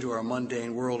crashes into our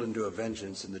mundane world into a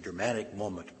vengeance in the dramatic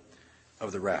moment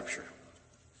of the rapture.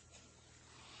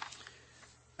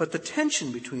 But the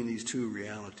tension between these two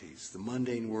realities, the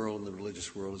mundane world and the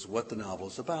religious world, is what the novel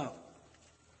is about.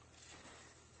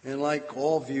 And like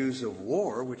all views of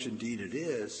war, which indeed it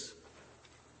is,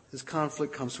 this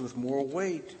conflict comes with more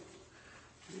weight.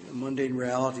 The mundane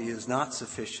reality is not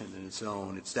sufficient in its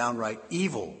own. It's downright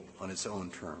evil on its own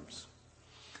terms.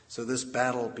 So this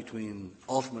battle between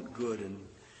ultimate good and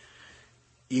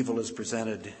evil is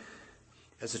presented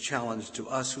as a challenge to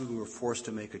us who are forced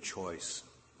to make a choice.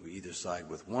 We either side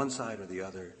with one side or the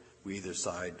other. We either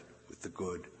side with the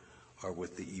good or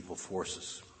with the evil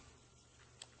forces.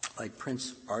 Like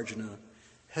Prince Arjuna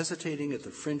hesitating at the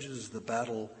fringes of the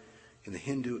battle in the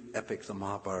Hindu epic, the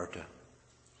Mahabharata,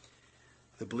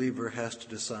 the believer has to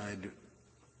decide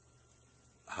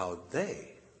how they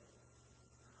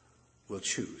will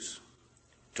choose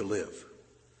to live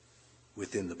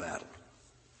within the battle,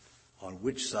 on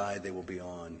which side they will be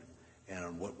on, and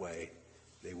on what way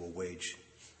they will wage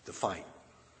the fight.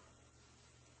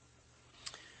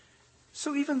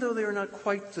 So even though they are not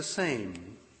quite the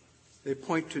same, they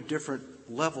point to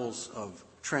different levels of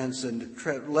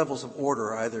levels of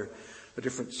order, either a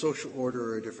different social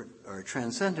order or a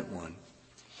transcendent one.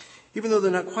 Even though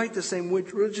they're not quite the same,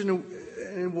 religion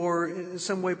and war in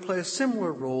some way play a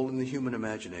similar role in the human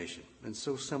imagination, and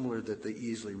so similar that they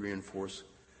easily reinforce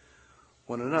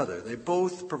one another. They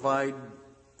both provide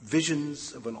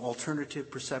visions of an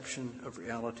alternative perception of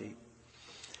reality,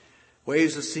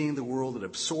 ways of seeing the world that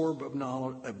absorb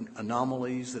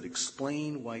anomalies, that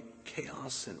explain why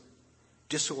chaos and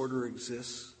disorder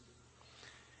exists,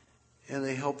 and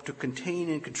they help to contain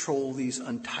and control these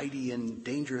untidy and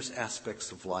dangerous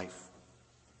aspects of life.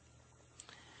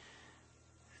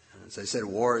 As I said,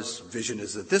 war's vision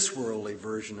is a this-worldly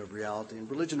version of reality,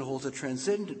 and religion holds a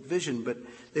transcendent vision, but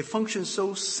they function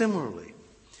so similarly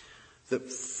that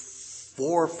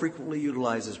war frequently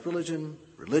utilizes religion,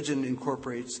 religion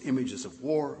incorporates images of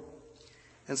war,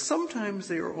 and sometimes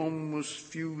they are almost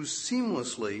fused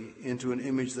seamlessly into an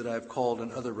image that I've called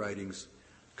in other writings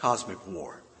cosmic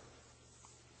war.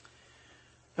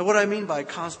 Now, what I mean by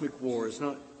cosmic war is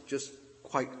not just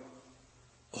quite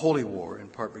holy war, in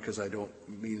part because I don't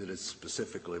mean that it's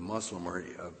specifically Muslim or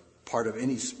part of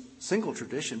any single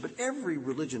tradition, but every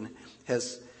religion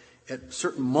has, at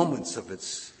certain moments of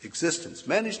its existence,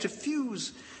 managed to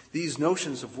fuse these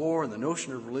notions of war and the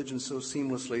notion of religion so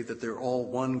seamlessly that they're all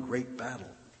one great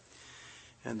battle.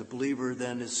 And the believer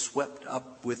then is swept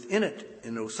up within it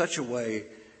in such a way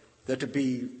that to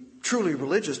be truly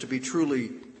religious, to be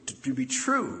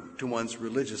true to one's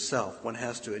religious self, one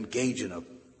has to engage in a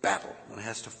battle. One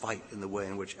has to fight in the way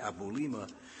in which Abu Lima,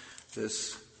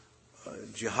 this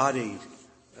jihadi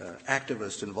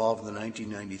activist involved in the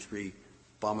 1993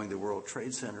 bombing the World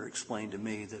Trade Center, explained to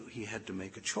me that he had to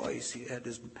make a choice. He had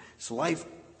his life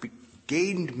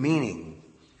gained meaning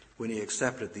when he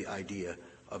accepted the idea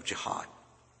of jihad.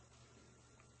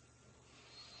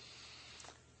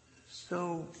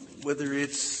 So whether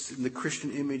it's in the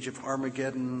Christian image of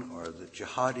Armageddon or the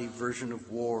jihadi version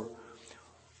of war,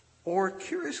 or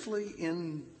curiously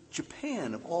in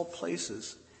Japan, of all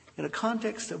places, in a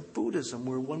context of Buddhism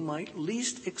where one might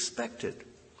least expect it,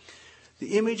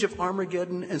 the image of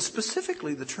Armageddon, and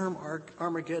specifically the term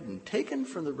Armageddon, taken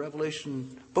from the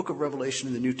book of Revelation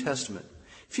in the New Testament,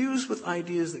 fused with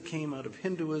ideas that came out of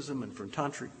Hinduism and from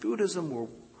Tantric Buddhism, were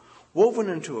woven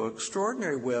into an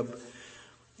extraordinary web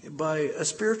by a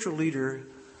spiritual leader,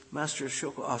 Master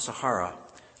Shoko Asahara,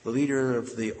 the leader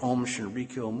of the Om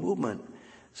Shinrikyo movement,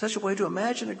 such a way to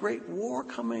imagine a great war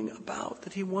coming about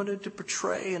that he wanted to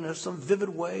portray in some vivid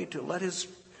way to let his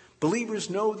believers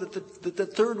know that the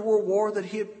Third World War that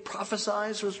he had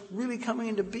prophesied was really coming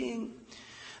into being.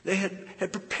 They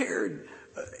had prepared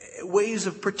ways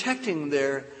of protecting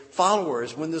their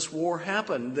followers when this war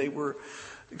happened. They were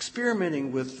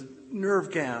experimenting with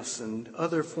nerve gas and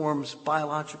other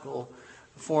biological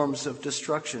forms of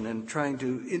destruction, and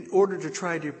in order to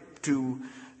try to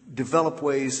develop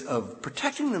ways of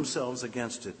protecting themselves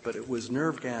against it. But it was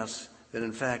nerve gas that,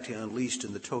 in fact, he unleashed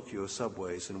in the Tokyo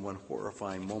subways in one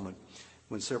horrifying moment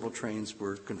when several trains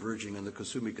were converging on the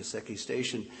Kasumi Kaseki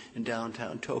station in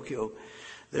downtown Tokyo,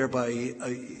 thereby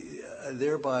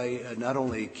not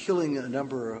only killing a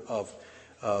number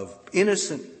of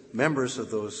innocent members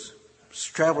of those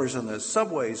travelers on the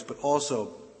subways, but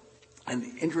also and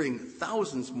injuring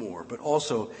thousands more, but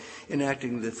also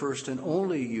enacting the first and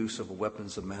only use of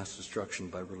weapons of mass destruction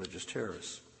by religious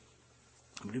terrorists.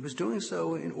 But he was doing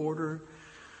so in order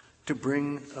to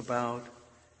bring about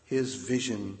his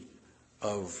vision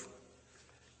of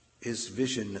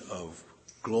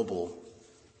global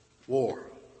war.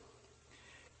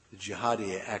 The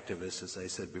jihadi activists, as I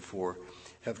said before,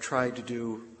 have tried to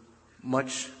do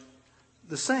much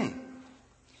the same.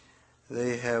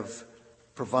 They have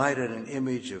provided an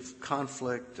image of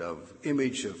conflict,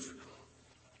 image of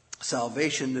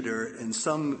salvation that are in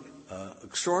some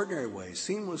extraordinary way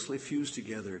seamlessly fused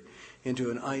together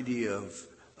into an idea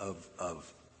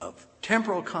of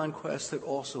temporal conquest that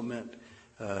also meant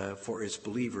for its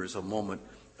believers a moment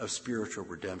of spiritual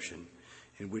redemption,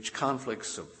 in which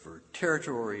conflicts for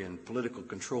territory and political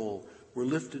control were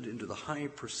lifted into the high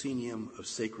proscenium of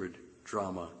sacred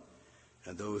drama,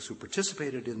 and those who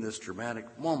participated in this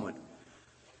dramatic moment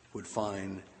would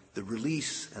find the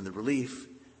release and the relief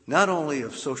not only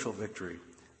of social victory,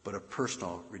 but of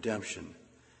personal redemption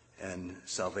and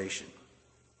salvation.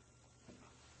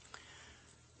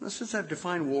 Now, since I've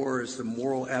defined war as the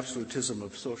moral absolutism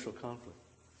of social conflict,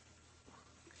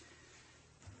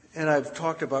 and I've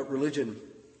talked about religion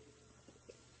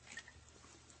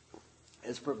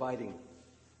as providing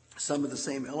some of the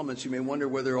same elements, you may wonder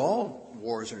whether all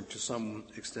wars are to some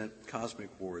extent cosmic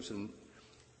wars. And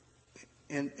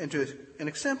to an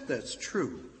extent that's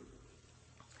true,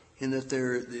 in that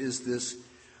there is this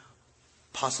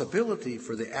possibility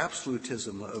for the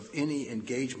absolutism of any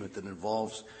engagement that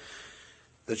involves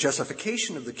the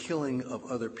justification of the killing of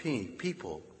other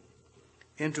people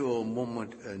into a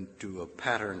moment, into a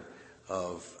pattern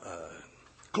of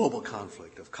global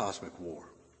conflict, of cosmic war.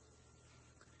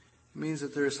 It means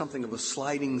that there is something of a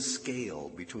sliding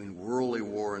scale between worldly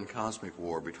war and cosmic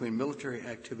war, between military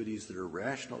activities that are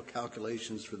rational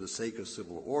calculations for the sake of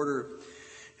civil order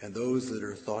and those that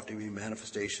are thought to be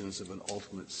manifestations of an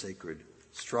ultimate sacred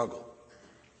struggle.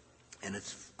 And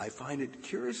I find it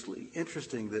curiously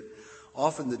interesting that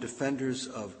often the defenders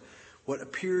of what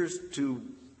appears to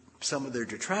some of their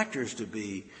detractors to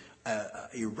be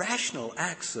irrational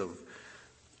acts of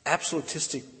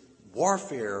absolutistic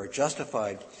warfare are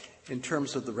justified in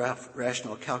terms of the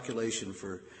rational calculation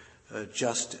for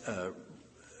just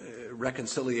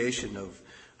reconciliation of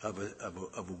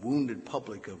a wounded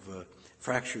public, of a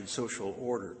fractured social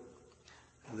order.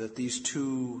 That these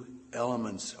two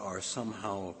elements are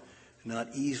somehow not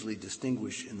easily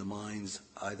distinguished in the minds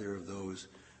either of those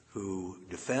who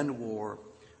defend war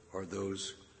or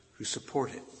those who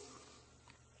support it.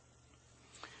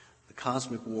 The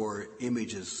cosmic war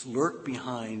images lurk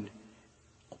behind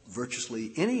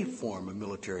virtually any form of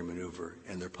military maneuver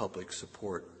and their public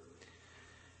support,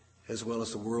 as well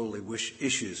as the worldly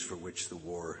issues for which the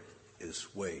war is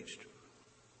waged.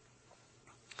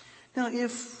 Now,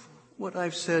 if what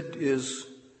I've said is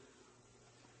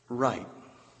right,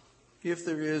 if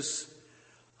there is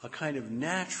a kind of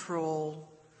natural,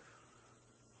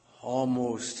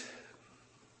 almost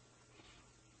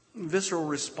visceral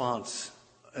response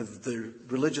of the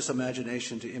religious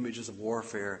imagination to images of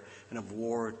warfare and of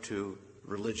war to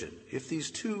religion, if these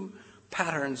two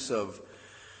patterns of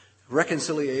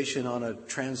reconciliation on a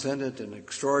transcendent and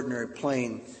extraordinary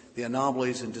plane, the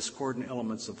anomalies and discordant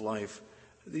elements of life,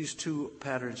 these two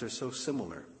patterns are so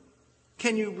similar,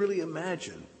 can you really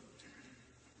imagine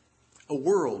a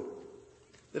world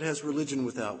that has religion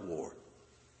without war,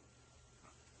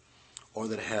 or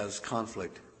that has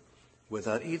conflict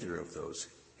without either of those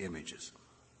images?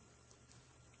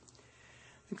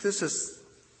 I think this is,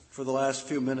 for the last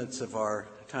few minutes of our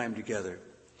time together,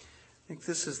 I think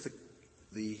this is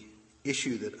the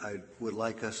issue that I would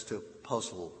like us to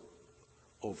puzzle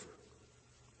over.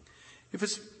 If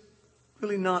it's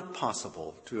really not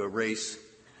possible to erase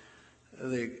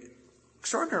the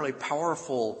extraordinarily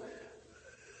powerful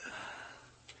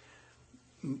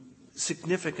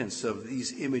significance of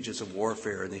these images of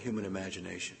warfare in the human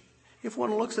imagination, if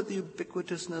one looks at the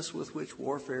ubiquitousness with which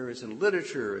warfare is in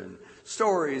literature and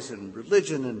stories and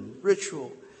religion and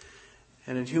ritual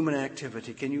and in human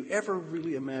activity, can you ever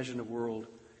really imagine a world?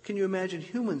 Can you imagine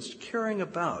humans carrying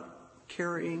about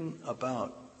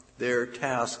their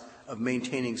task of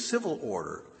maintaining civil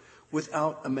order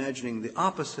without imagining the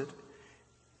opposite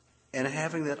and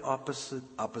having that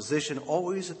opposition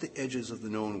always at the edges of the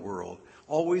known world,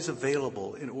 always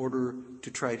available in order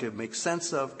to try to make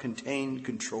sense of, contain,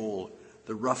 control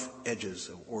the rough edges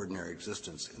of ordinary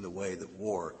existence in the way that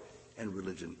war and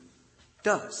religion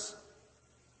does?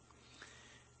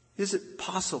 Is it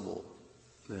possible,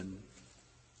 then,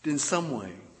 in some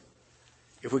way,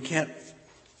 if we can't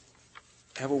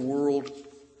have a world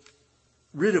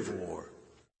rid of war,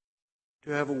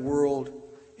 to have a world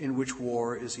in which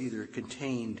war is either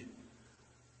contained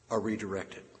or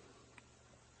redirected?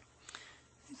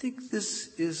 I think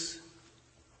this is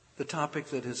the topic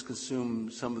that has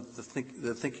consumed some of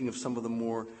the thinking of some of the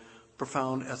more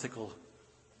profound ethical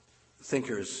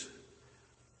thinkers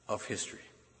of history.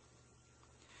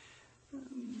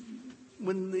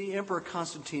 When the Emperor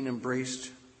Constantine embraced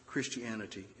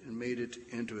Christianity and made it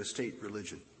into a state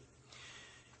religion,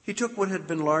 he took what had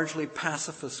been largely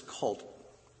pacifist cult,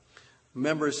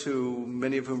 members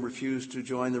many of whom refused to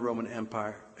join the Roman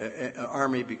Empire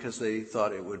army because they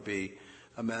thought it would be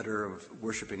a matter of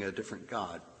worshiping a different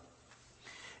god,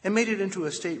 and made it into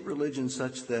a state religion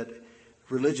such that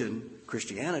religion,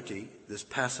 Christianity, this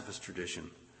pacifist tradition,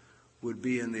 would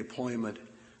be in the employment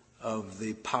of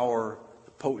the power,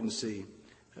 the potency,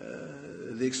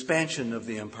 the expansion of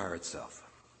the empire itself.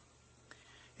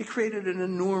 It created an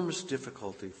enormous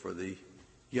difficulty for the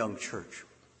young church,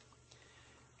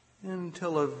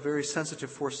 until a very sensitive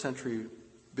 4th century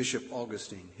Bishop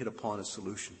Augustine hit upon a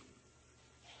solution.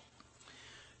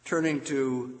 Turning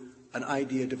to an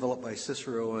idea developed by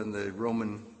Cicero and the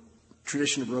Roman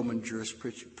tradition of Roman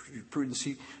jurisprudence,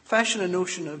 he fashioned a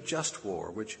notion of just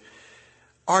war, which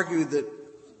argued that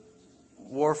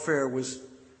warfare was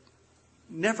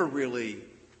never really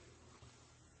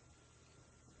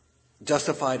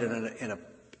justified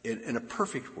in a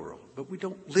perfect world, but we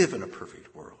don't live in a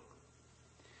perfect world.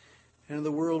 And in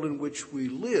the world in which we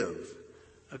live,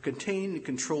 a contained and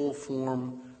controlled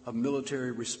form of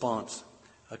military response,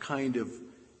 a kind of,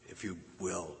 if you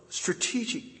will,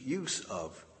 strategic use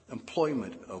of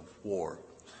employment of war,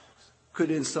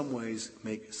 could in some ways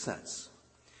make sense.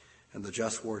 And the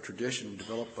just war tradition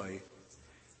developed by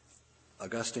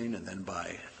Augustine and then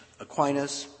by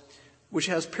Aquinas, which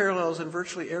has parallels in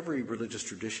virtually every religious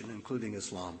tradition, including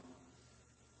Islam,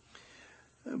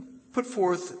 put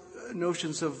forth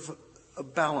notions of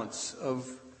balance,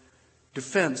 of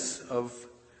defense, of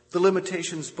the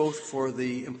limitations both for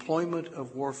the employment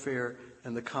of warfare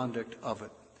and the conduct of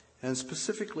it, and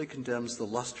specifically condemns the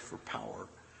lust for power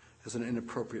as an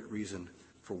inappropriate reason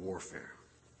for warfare.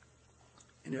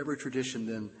 In every tradition,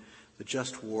 then, the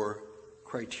just war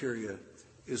criteria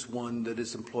is one that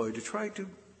is employed to try to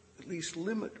at least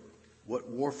limit what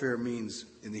warfare means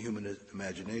in the human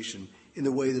imagination in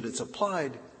the way that it's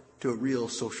applied to a real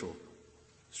social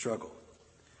struggle.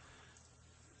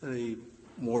 The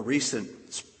more recent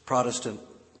Protestant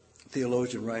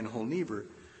theologian Reinhold Niebuhr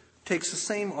takes the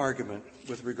same argument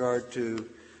with regard to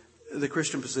the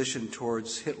Christian position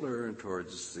towards Hitler and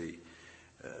towards the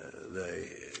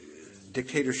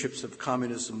dictatorships of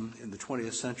communism in the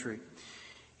 20th century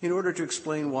in order to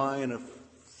explain why, in a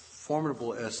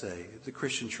formidable essay, the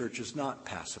Christian church is not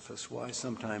pacifist, why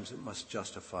sometimes it must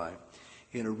justify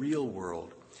in a real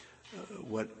world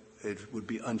what it would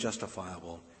be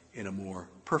unjustifiable in a more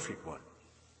perfect one.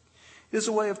 It is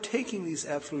a way of taking these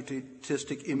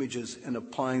absolutistic images and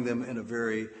applying them in a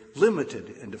very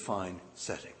limited and defined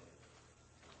setting.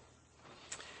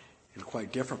 In a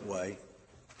quite different way,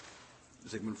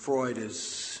 Sigmund Freud,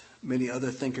 as many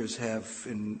other thinkers have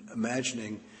in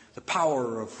imagining the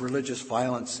power of religious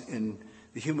violence in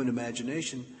the human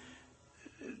imagination,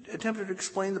 attempted to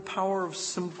explain the power of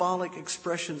symbolic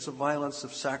expressions of violence,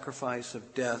 of sacrifice,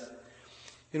 of death,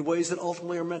 in ways that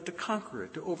ultimately are meant to conquer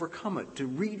it, to overcome it, to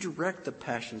redirect the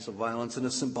passions of violence in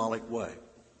a symbolic way.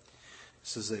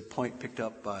 This is a point picked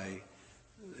up by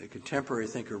a contemporary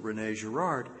thinker, René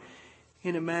Girard,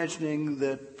 in imagining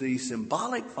that the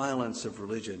symbolic violence of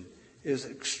religion is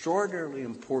extraordinarily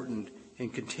important in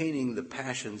containing the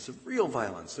passions of real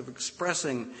violence, of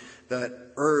expressing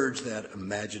that urge, that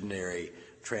imaginary,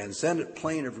 transcendent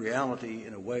plane of reality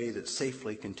in a way that's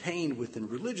safely contained within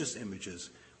religious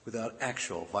images without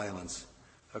actual violence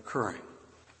occurring.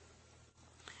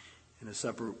 In a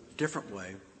separate, different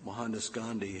way, Mohandas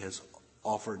Gandhi has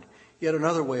offered yet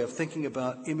another way of thinking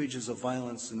about images of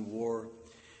violence and war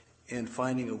and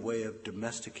finding a way of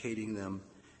domesticating them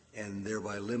and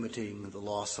thereby limiting the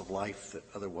loss of life that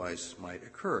otherwise might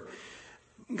occur.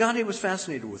 Gandhi was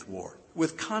fascinated with war,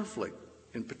 with conflict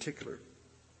in particular.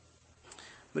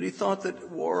 But he thought that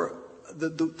war,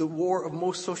 the war of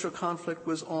most social conflict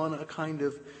was on a kind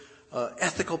of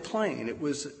ethical plane. It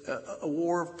was a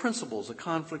war of principles, a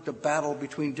conflict, a battle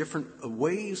between different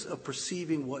ways of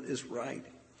perceiving what is right.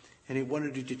 And he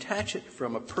wanted to detach it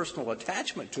from a personal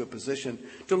attachment to a position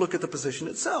to look at the position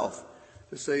itself,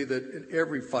 to say that in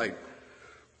every fight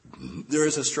there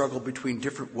is a struggle between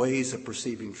different ways of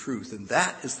perceiving truth, and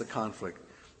that is the conflict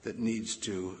that needs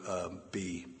to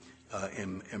be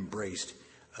embraced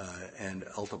and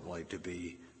ultimately to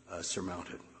be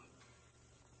surmounted.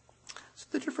 So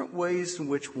the different ways in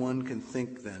which one can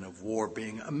think then of war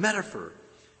being a metaphor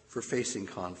for facing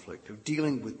conflict, of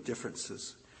dealing with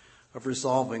differences, of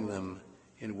resolving them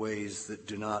in ways that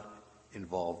do not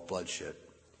involve bloodshed,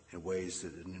 in ways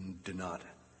that do not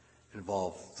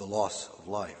involve the loss of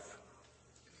life.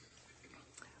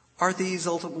 Are these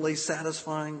ultimately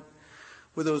satisfying?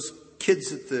 Will those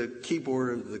kids at the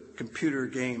keyboard of the computer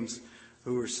games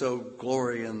who are so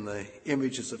glory in the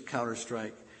images of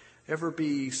Counter-Strike ever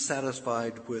be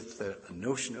satisfied with a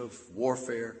notion of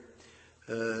warfare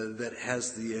that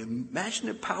has the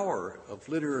imaginative power of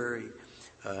literary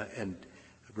and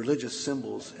religious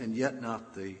symbols, and yet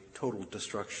not the total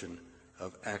destruction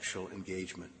of actual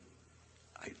engagement?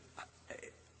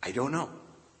 I don't know.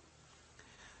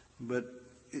 But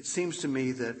it seems to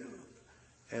me that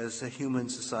as a human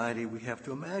society, we have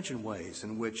to imagine ways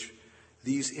in which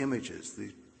these images,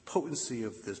 the potency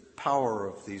of this power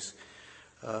of these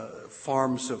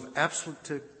forms of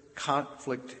absolute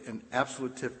conflict and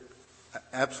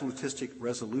absolutistic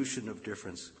resolution of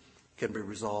difference can be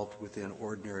resolved within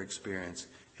ordinary experience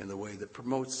in the way that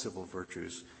promotes civil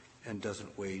virtues and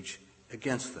doesn't wage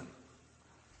against them.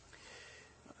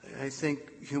 I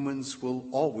think humans will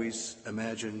always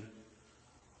imagine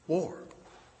war.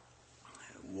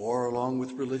 War, along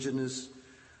with religion, is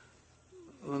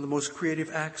one of the most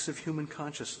creative acts of human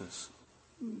consciousness.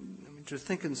 I mean, to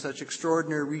think in such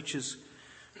extraordinary reaches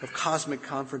of cosmic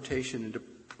confrontation and to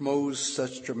promote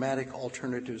such dramatic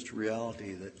alternatives to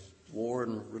reality that war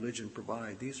and religion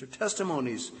provide. These are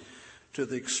testimonies to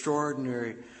the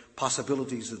extraordinary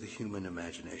possibilities of the human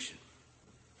imagination.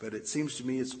 But it seems to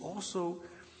me it's also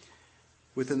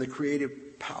within the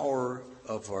creative power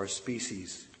of our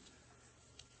species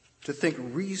to think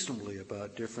reasonably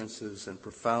about differences and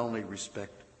profoundly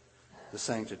respect the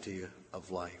sanctity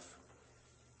of life.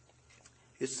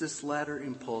 It's this latter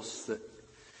impulse that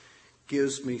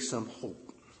gives me some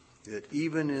hope that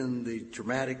even in the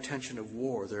dramatic tension of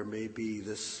war, there may be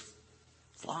this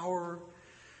flower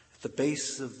at the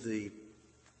base of the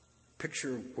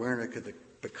picture of Guernica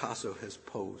that Picasso has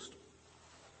posed.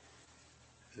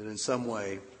 That in some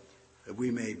way, that we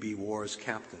may be war's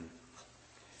captain,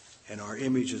 and our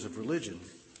images of religion,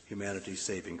 humanity's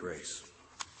saving grace.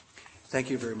 Thank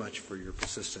you very much for your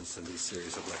persistence in these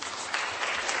series of lectures.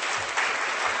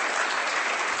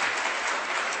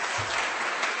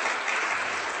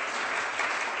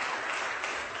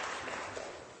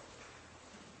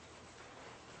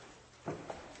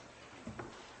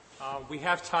 We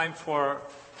have time for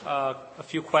a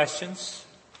few questions.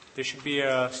 There should be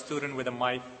a student with a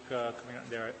mic coming up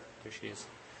there. There she is.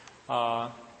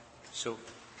 So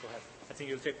go ahead. I think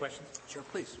you'll take questions. Sure,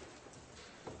 please.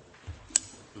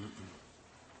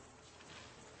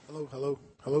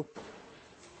 Hello.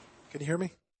 Can you hear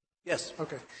me? Yes.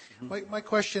 Okay. My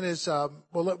question is,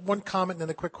 one comment and then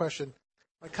a quick question.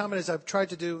 My comment is I've tried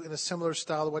to do in a similar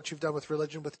style to what you've done with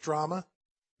religion with drama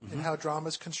and how drama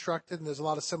is constructed, and there's a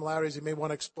lot of similarities. You may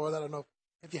want to explore that. I don't know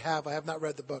if you have. I have not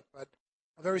read the book, but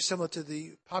very similar to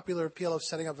the popular appeal of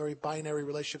setting up very binary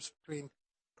relationships between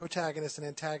protagonists and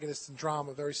antagonists in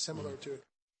drama, very similar to it.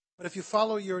 But if you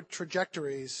follow your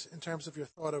trajectories in terms of your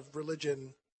thought of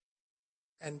religion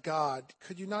and God,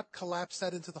 could you not collapse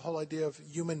that into the whole idea of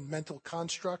human mental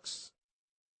constructs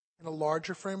in a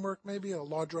larger framework, maybe a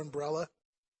larger umbrella?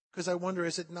 Because I wonder,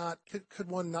 is it not, could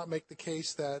one not make the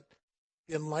case that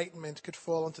the Enlightenment could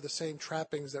fall into the same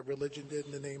trappings that religion did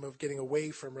in the name of getting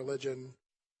away from religion?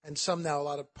 And some now, a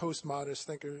lot of postmodernist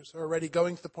thinkers are already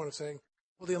going to the point of saying,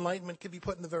 well, the Enlightenment could be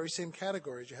put in the very same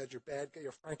categories. You had your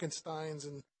Frankensteins,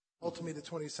 and ultimately the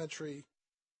 20th century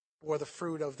bore the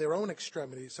fruit of their own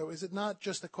extremities. So is it not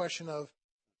just a question of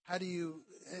how do you,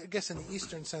 I guess in the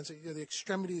Eastern sense, the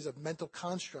extremities of mental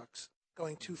constructs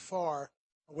going too far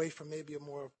away from maybe a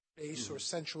more base or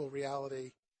sensual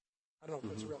reality? I don't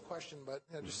know if it's a real question, but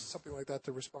just something like that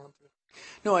to respond to.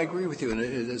 No, I agree with you, and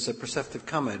it is a perceptive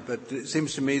comment, but it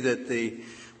seems to me that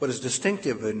what is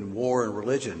distinctive in war and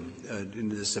religion, in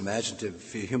this imaginative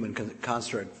human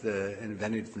construct,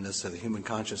 inventiveness of the human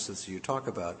consciousness you talk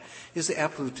about, is the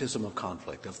absolutism of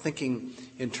conflict, of thinking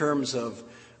in terms of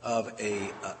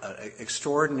a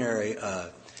extraordinary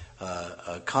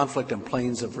conflict and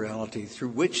planes of reality through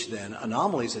which then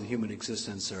anomalies in human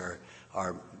existence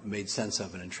are made sense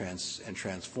of and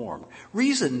transformed.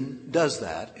 Reason does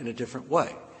that in a different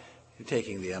way,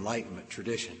 taking the Enlightenment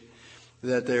tradition.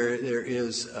 That there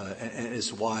is, and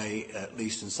is why, at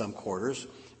least in some quarters,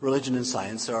 religion and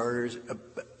science are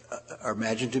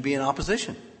imagined to be in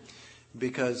opposition.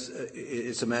 Because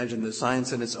it's imagined that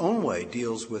science in its own way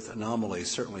deals with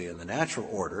anomalies, certainly in the natural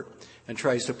order, and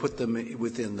tries to put them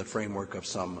within the framework of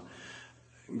some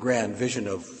grand vision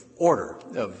of order,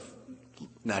 of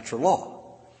natural law.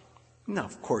 Now,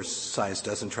 of course, science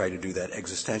doesn't try to do that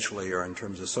existentially or in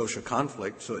terms of social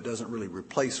conflict, so it doesn't really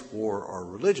replace war or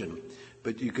religion.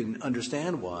 But you can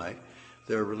understand why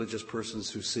there are religious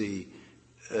persons who see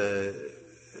the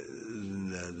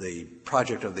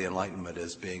project of the Enlightenment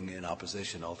as being in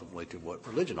opposition ultimately to what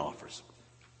religion offers.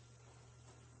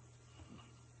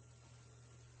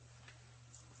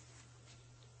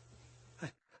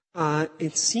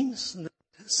 It seems that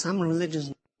some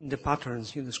religions, the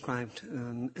patterns you described,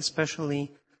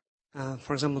 especially,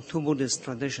 for example, two Buddhist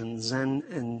traditions, Zen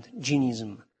and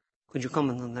Jainism. Could you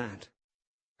comment on that?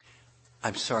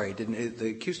 I'm sorry, the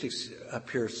acoustics up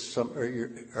here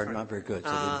are not very good.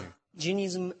 So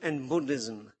Jainism and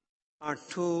Buddhism are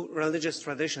two religious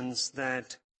traditions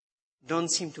that don't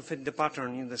seem to fit the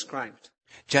pattern you described.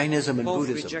 Jainism and Both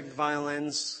Buddhism. reject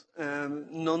violence.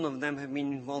 None of them have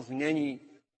been involved in any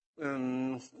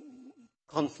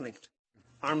conflict,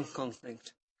 armed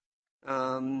conflict.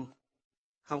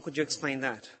 How could you explain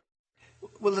that?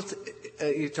 Well,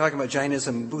 you're talking about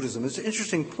Jainism and Buddhism. It's an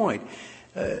interesting point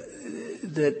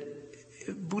that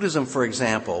Buddhism, for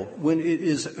example, when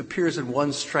it appears in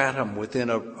one stratum within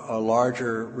a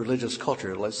larger religious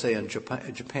culture, let's say in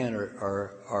Japan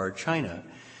or China,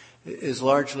 is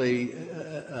largely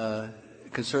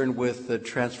concerned with the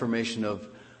transformation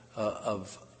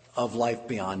of life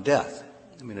beyond death.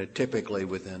 I mean, typically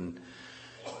within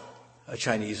a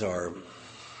Chinese or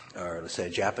let's say a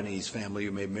Japanese family,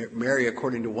 you may marry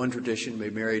according to one tradition, may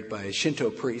be married by a Shinto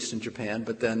priest in Japan,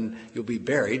 but then you'll be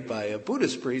buried by a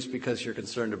Buddhist priest because you're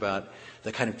concerned about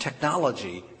the kind of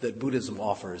technology that Buddhism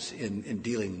offers in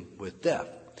dealing with death.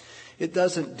 It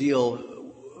doesn't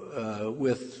deal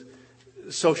with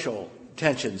social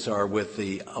tensions or with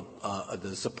the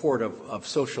support of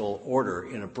social order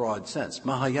in a broad sense.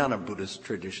 Mahayana Buddhist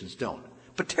traditions don't.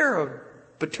 But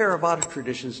Theravada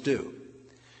traditions do.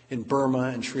 In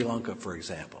Burma and Sri Lanka, for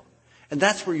example. And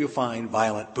that's where you find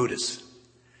violent Buddhists.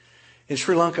 In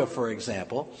Sri Lanka, for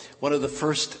example, one of the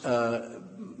first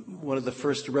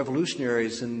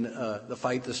revolutionaries in the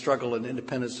fight, the struggle and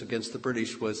independence against the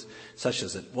British was, such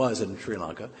as it was in Sri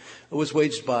Lanka, it was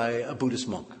waged by a Buddhist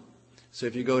monk. So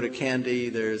if you go to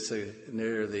Kandy, there's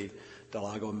near the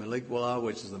Dalago Miligwala,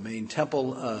 which is the main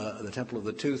temple, the Temple of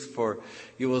the Tooth,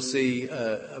 you will see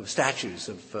statues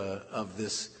of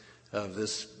this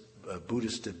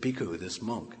Buddhist bhikkhu, this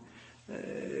monk.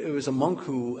 It was a monk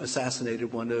who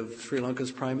assassinated one of Sri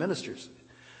Lanka's prime ministers.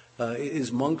 It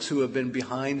is monks who have been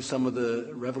behind some of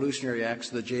the revolutionary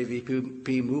acts of the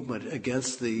JVP movement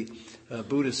against the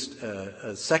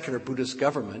secular Buddhist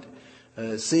government,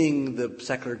 seeing the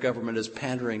secular government as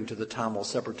pandering to the Tamil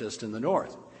separatists in the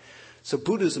north. So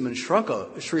Buddhism in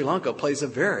Sri Lanka plays a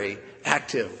very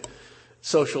active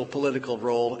social, political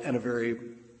role and a very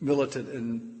militant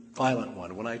and violent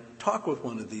one. When I talk with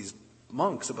one of these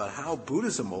monks about how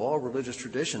Buddhism, of all religious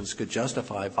traditions, could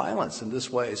justify violence in this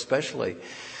way, especially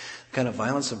kind of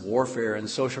violence of warfare and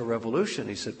social revolution,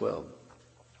 he said, well,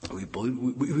 we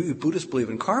Buddhists believe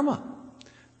in karma,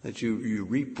 that you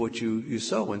reap what you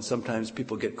sow, and sometimes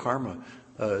people get karma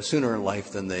sooner in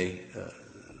life than they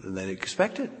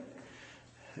expected.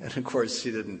 And of course,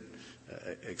 he didn't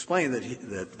explain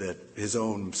that his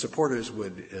own supporters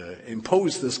would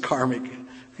impose this karmic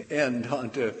end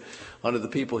onto the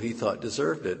people he thought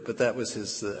deserved it. But that was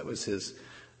his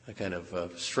kind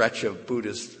of stretch of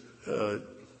Buddhist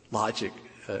logic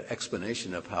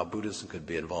explanation of how Buddhism could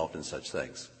be involved in such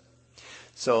things.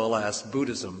 So, alas,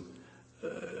 Buddhism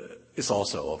is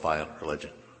also a violent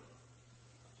religion.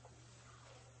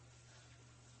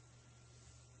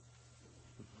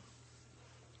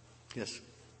 Yes.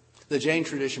 The Jain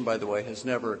tradition, by the way, has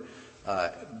never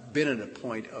been at a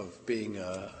point of being.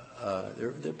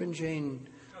 There have been Jain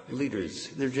leaders.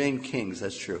 They're Jain kings.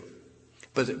 That's true,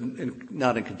 but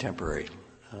not in contemporary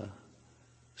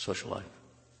social life.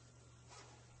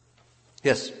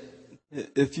 Yes.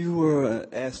 If you were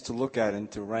asked to look at and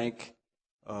to rank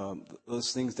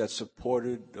those things that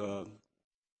supported,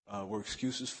 were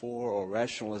excuses for, or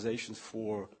rationalizations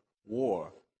for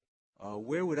war,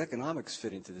 where would economics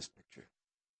fit into this picture?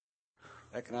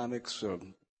 Economics, or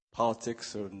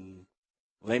politics, or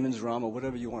layman's drama,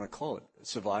 whatever you want to call it.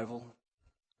 Survival.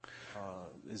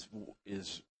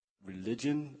 Is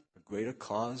religion a greater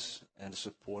cause and a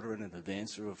supporter and an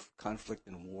advancer of conflict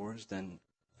and wars than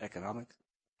economics?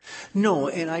 No,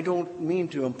 and I don't mean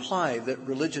to imply that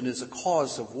religion is a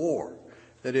cause of war.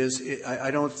 That is, I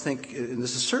don't think, and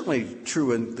this is certainly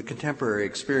true in the contemporary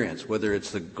experience, whether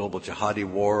it's the global jihadi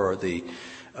war or the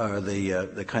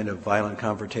kind of violent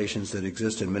confrontations that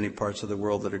exist in many parts of the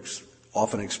world that are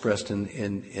often expressed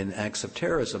in acts of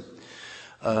terrorism.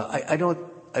 I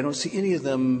don't see any of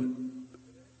them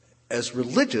as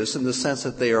religious in the sense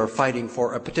that they are fighting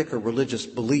for a particular religious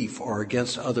belief or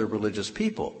against other religious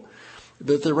people.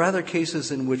 But there are rather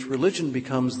cases in which religion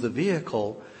becomes the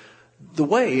vehicle, the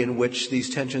way in which these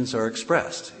tensions are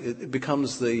expressed. It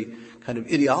becomes the kind of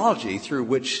ideology through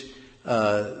which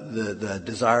the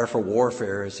desire for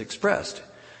warfare is expressed.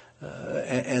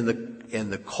 And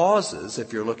the causes,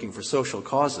 if you're looking for social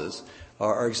causes,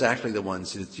 are exactly the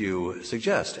ones that you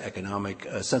suggest.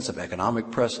 A sense of economic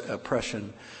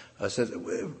oppression.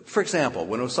 For example,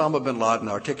 when Osama bin Laden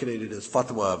articulated his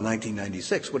fatwa of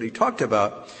 1996, what he talked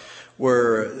about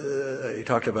he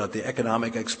talked about the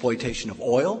economic exploitation of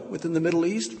oil within the Middle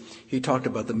East. He talked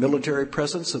about the military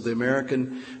presence of the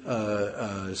American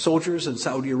soldiers in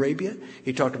Saudi Arabia.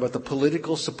 He talked about the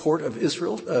political support of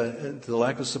Israel, and the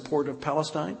lack of support of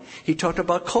Palestine. He talked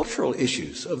about cultural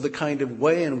issues of the kind of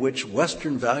way in which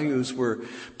Western values were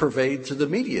purveyed through the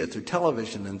media, through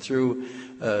television, and through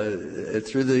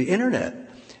the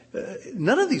internet.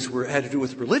 None of these had to do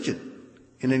with religion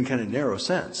in any kind of narrow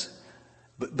sense.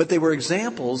 But they were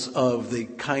examples of the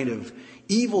kind of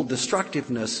evil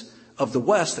destructiveness of the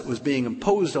West that was being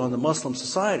imposed on the Muslim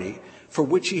society, for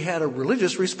which he had a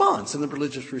religious response. And the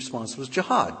religious response was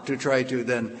jihad, to try to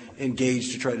then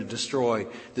engage, to try to destroy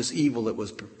this evil that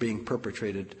was being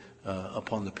perpetrated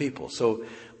upon the people. So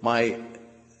my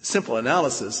simple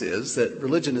analysis is that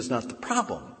religion is not the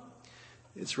problem.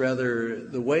 It's rather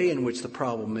the way in which the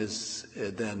problem is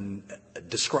then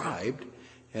described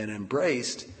and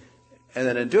embraced. And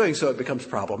then in doing so, it becomes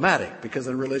problematic, because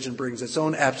then religion brings its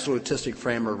own absolutistic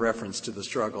frame of reference to the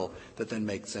struggle that then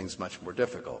makes things much more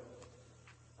difficult.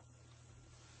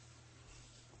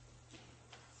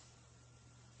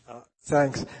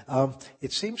 Thanks.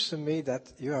 It seems to me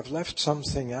that you have left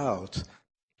something out.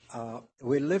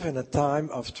 We live in a time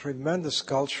of tremendous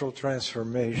cultural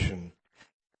transformation.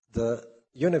 The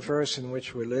universe in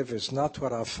which we live is not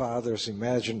what our fathers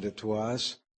imagined it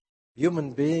was.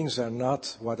 Human beings are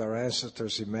not what our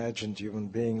ancestors imagined human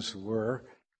beings were.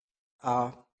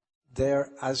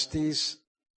 As these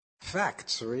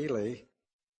facts really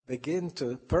begin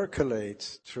to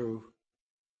percolate through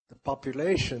the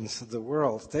populations of the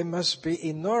world, there must be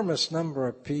enormous number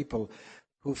of people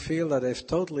who feel that they've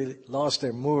totally lost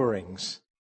their moorings.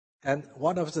 And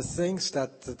one of the things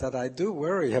that I do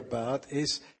worry about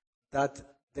is that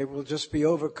they will just be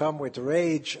overcome with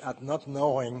rage at not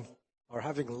knowing or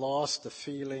having lost the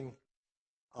feeling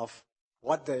of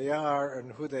what they are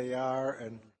and who they are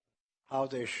and how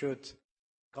they should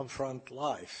confront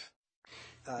life.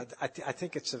 I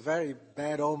think it's a very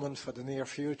bad omen for the near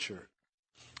future.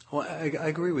 Well, I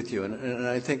agree with you, and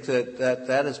I think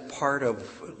that is part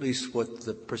of at least what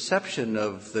the perception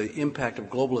of the impact of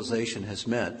globalization has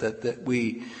meant. That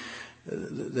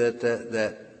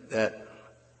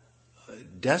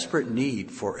desperate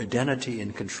need for identity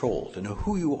and control, to know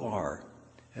who you are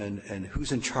and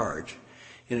who's in charge,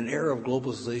 in an era of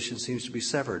globalization seems to be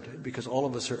severed because all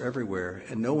of us are everywhere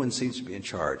and no one seems to be in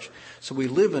charge. So we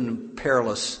live in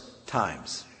perilous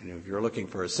times. If you're looking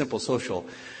for a simple social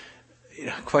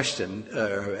question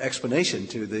or explanation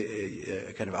to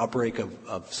the kind of outbreak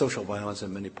of social violence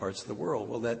in many parts of the world,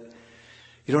 well, that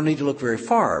you don't need to look very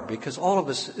far because all of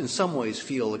us in some ways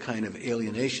feel the kind of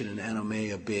alienation and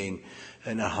anomy of being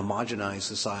in a homogenized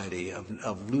society,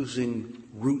 of losing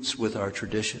roots with our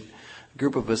tradition. A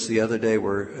group of us the other day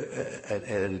were at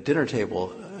a dinner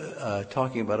table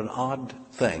talking about an odd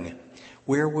thing.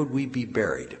 Where would we be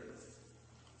buried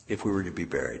if we were to be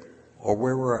buried? Or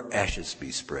where would our ashes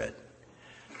be spread?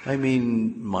 I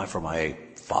mean, for my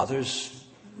father's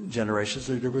generations,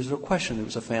 there was no question. There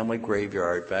was a family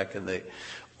graveyard back in the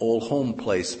old home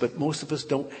place. But most of us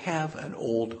don't have an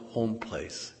old home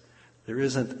place. There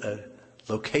isn't a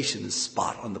location, a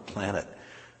spot on the planet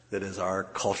that is our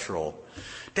cultural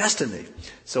destiny.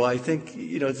 So I think,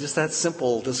 just that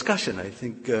simple discussion, I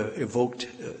think, evoked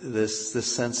this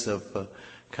sense of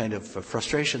kind of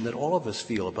frustration that all of us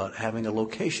feel about having a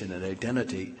location, an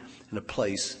identity, and a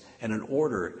place, and an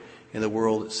order in the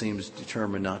world that seems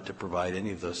determined not to provide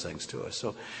any of those things to us.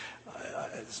 So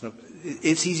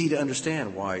it's easy to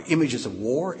understand why images of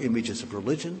war, images of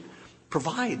religion,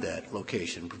 provide that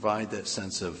location, provide that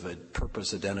sense of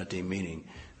purpose, identity, meaning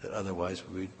that otherwise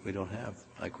we don't have.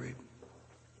 I agree.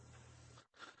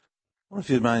 I wonder if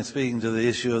you'd mind speaking to the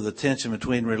issue of the tension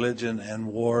between religion and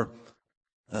war.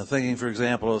 Thinking, for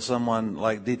example, of someone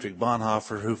like Dietrich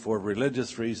Bonhoeffer, who for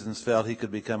religious reasons felt he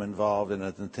could become involved in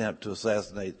an attempt to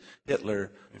assassinate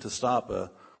Hitler to stop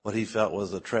what he felt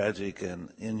was a tragic and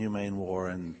inhumane war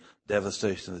and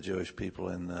devastation of the Jewish people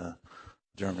in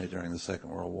Germany during the Second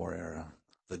World War era.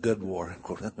 The good war,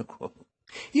 quote unquote.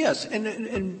 Yes, and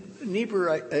Niebuhr,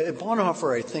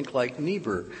 Bonhoeffer, I think, like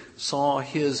Niebuhr, saw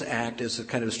his act as a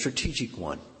kind of strategic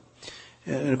one.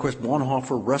 And of course,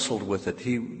 Bonhoeffer wrestled with it.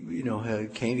 He,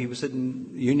 he was at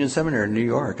Union Seminary in New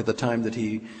York at the time that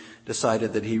he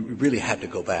decided that he really had to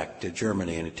go back to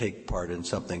Germany and to take part in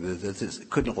something that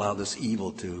couldn't allow this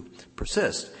evil to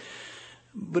persist.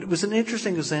 But it was an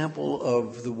interesting example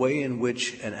of the way in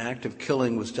which an act of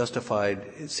killing was justified,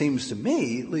 it seems to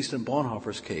me, at least in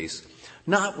Bonhoeffer's case,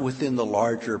 not within the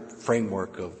larger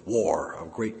framework of war,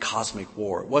 of great cosmic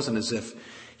war. It wasn't as if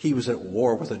he was at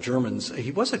war with the Germans.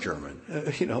 He was a German.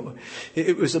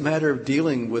 It was a matter of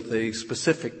dealing with a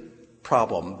specific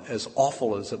problem, as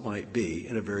awful as it might be,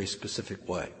 in a very specific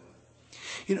way.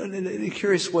 In a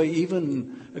curious way,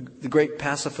 even the great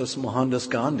pacifist Mohandas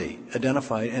Gandhi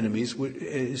identified enemies,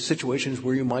 situations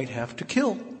where you might have to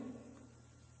kill.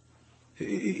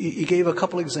 He gave a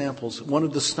couple examples. One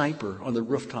of the sniper on the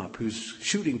rooftop who's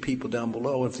shooting people down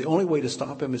below. If the only way to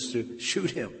stop him is to shoot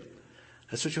him,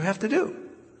 that's what you have to do.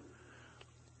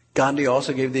 Gandhi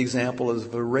also gave the example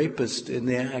of a rapist in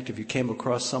the act. If you came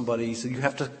across somebody, he said, you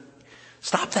have to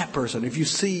stop that person. If you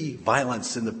see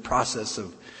violence in the process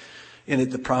of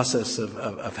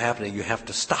happening, you have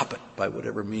to stop it by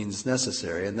whatever means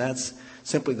necessary. And that's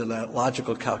simply the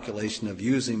logical calculation of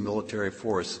using military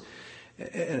force.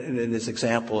 And in this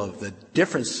example of the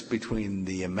difference between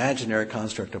the imaginary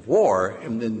construct of war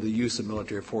and then the use of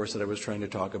military force that I was trying to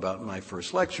talk about in my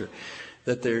first lecture,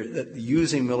 that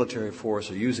using military force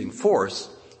or using force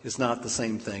is not the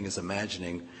same thing as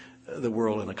imagining the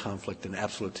world in a conflict in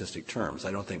absolutistic terms.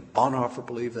 I don't think Bonhoeffer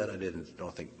believed that. I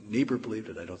don't think Niebuhr believed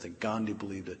it. I don't think Gandhi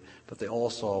believed it. But they all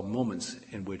saw moments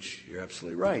in which, you're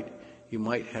absolutely right, you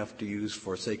might have to use,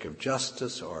 for sake of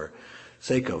justice or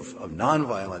sake of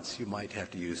nonviolence, you might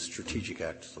have to use strategic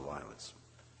acts of violence.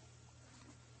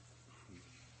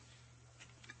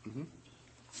 Mm-hmm.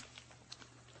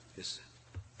 Yes.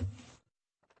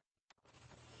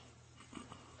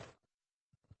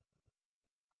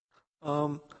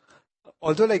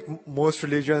 Although most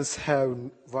religions have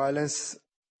violence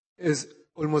is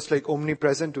almost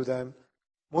omnipresent to them,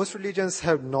 most religions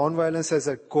have non-violence as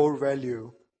a core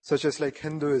value, such as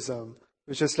Hinduism,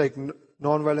 which is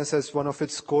non-violence as one of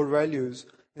its core values,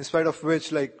 in spite of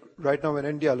which right now in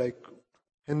India,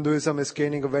 Hinduism is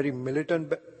gaining a very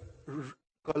militant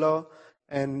color,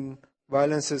 and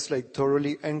violence is like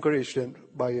thoroughly encouraged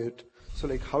by it. So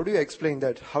like, how do you explain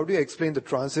that? How do you explain the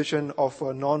transition of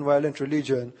a non-violent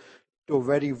religion to a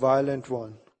very violent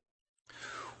one?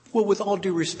 Well, with all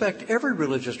due respect, every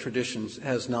religious tradition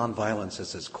has nonviolence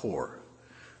as its core.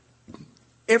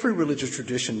 Every religious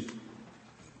tradition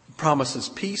promises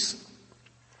peace.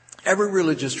 Every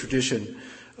religious tradition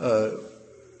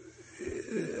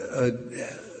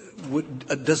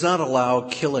does not allow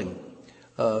killing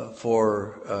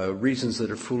for reasons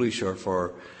that are foolish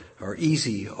or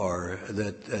easy, or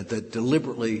that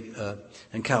deliberately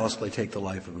and callously take the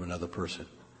life of another person.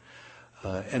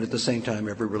 And at the same time,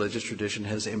 every religious tradition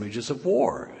has images of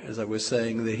war. As I was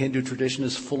saying, the Hindu tradition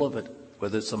is full of it,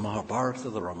 whether it's the Mahabharata,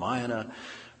 the Ramayana,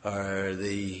 or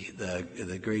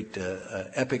the great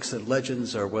epics and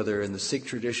legends, or whether in the Sikh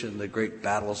tradition, the great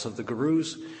battles of the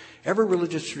gurus. Every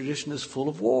religious tradition is full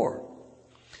of war.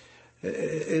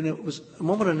 And it was a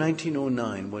moment in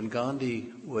 1909 when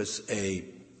Gandhi was a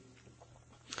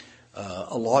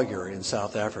lawyer in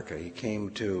South Africa. He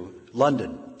came to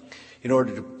London in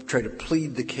order to try to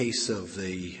plead the case of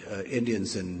the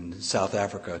Indians in South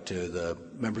Africa to the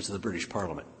members of the British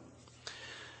Parliament.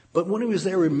 But when he was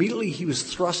there, immediately he was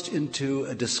thrust into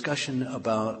a discussion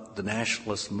about the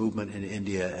nationalist movement in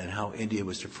India and how India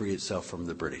was to free itself from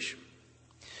the British.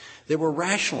 There were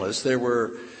rationalists, there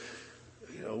were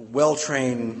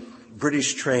well-trained,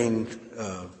 British-trained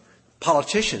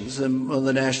politicians in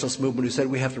the nationalist movement who said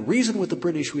we have to reason with the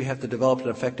British, we have to develop an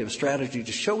effective strategy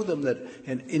to show them that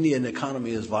an Indian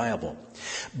economy is viable.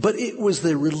 But it was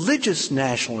the religious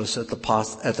nationalists at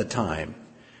the time,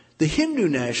 the Hindu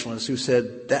nationalists, who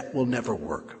said that will never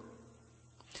work.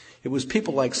 It was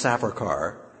people like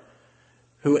Savarkar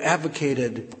who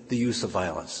advocated the use of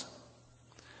violence.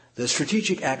 The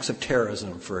strategic acts of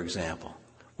terrorism, for example,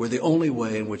 were the only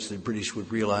way in which the British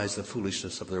would realize the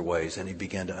foolishness of their ways, and he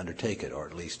began to undertake it, or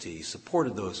at least he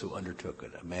supported those who undertook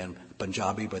it. A man,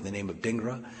 Punjabi, by the name of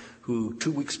Dhingra, who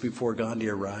 2 weeks before Gandhi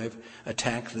arrived,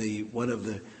 attacked one of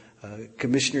the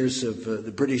commissioners of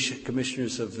the British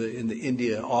commissioners in the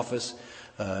India office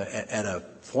at a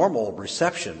formal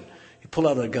reception. He pulled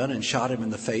out a gun and shot him in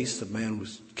the face. The man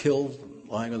was killed,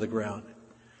 lying on the ground.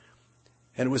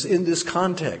 And it was in this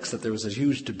context that there was a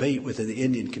huge debate within the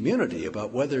Indian community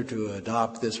about whether to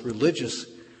adopt this religious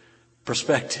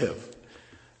perspective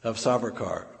of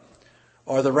Savarkar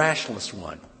or the rationalist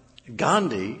one.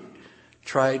 Gandhi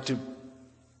tried to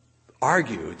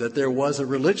argue that there was a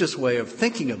religious way of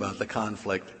thinking about the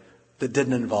conflict that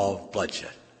didn't involve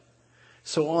bloodshed.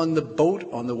 So on the boat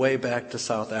on the way back to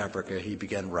South Africa, he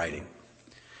began writing.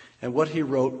 And what he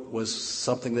wrote was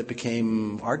something that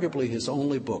became arguably his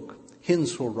only book, Hind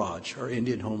Swaraj, or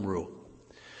Indian Home Rule,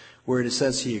 where it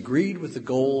says he agreed with the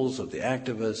goals of the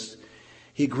activists.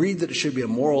 He agreed that it should be a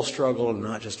moral struggle and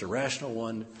not just a rational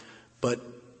one, but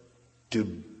to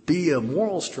be a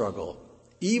moral struggle,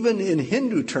 even in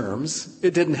Hindu terms,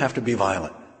 it didn't have to be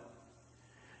violent.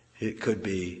 It could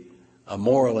be a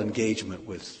moral engagement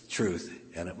with truth,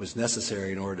 and it was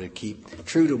necessary in order to keep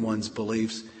true to one's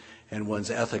beliefs and one's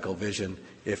ethical vision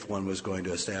if one was going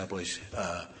to establish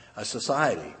a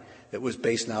society that was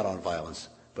based not on violence,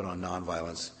 but on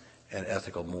nonviolence and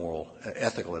ethical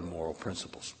and moral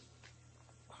principles.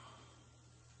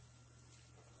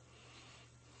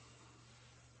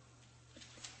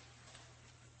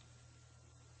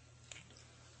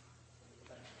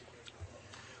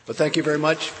 Well, thank you very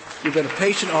much. You've been a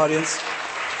patient audience.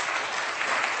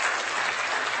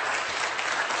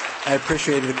 I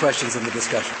appreciated the questions and the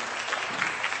discussion.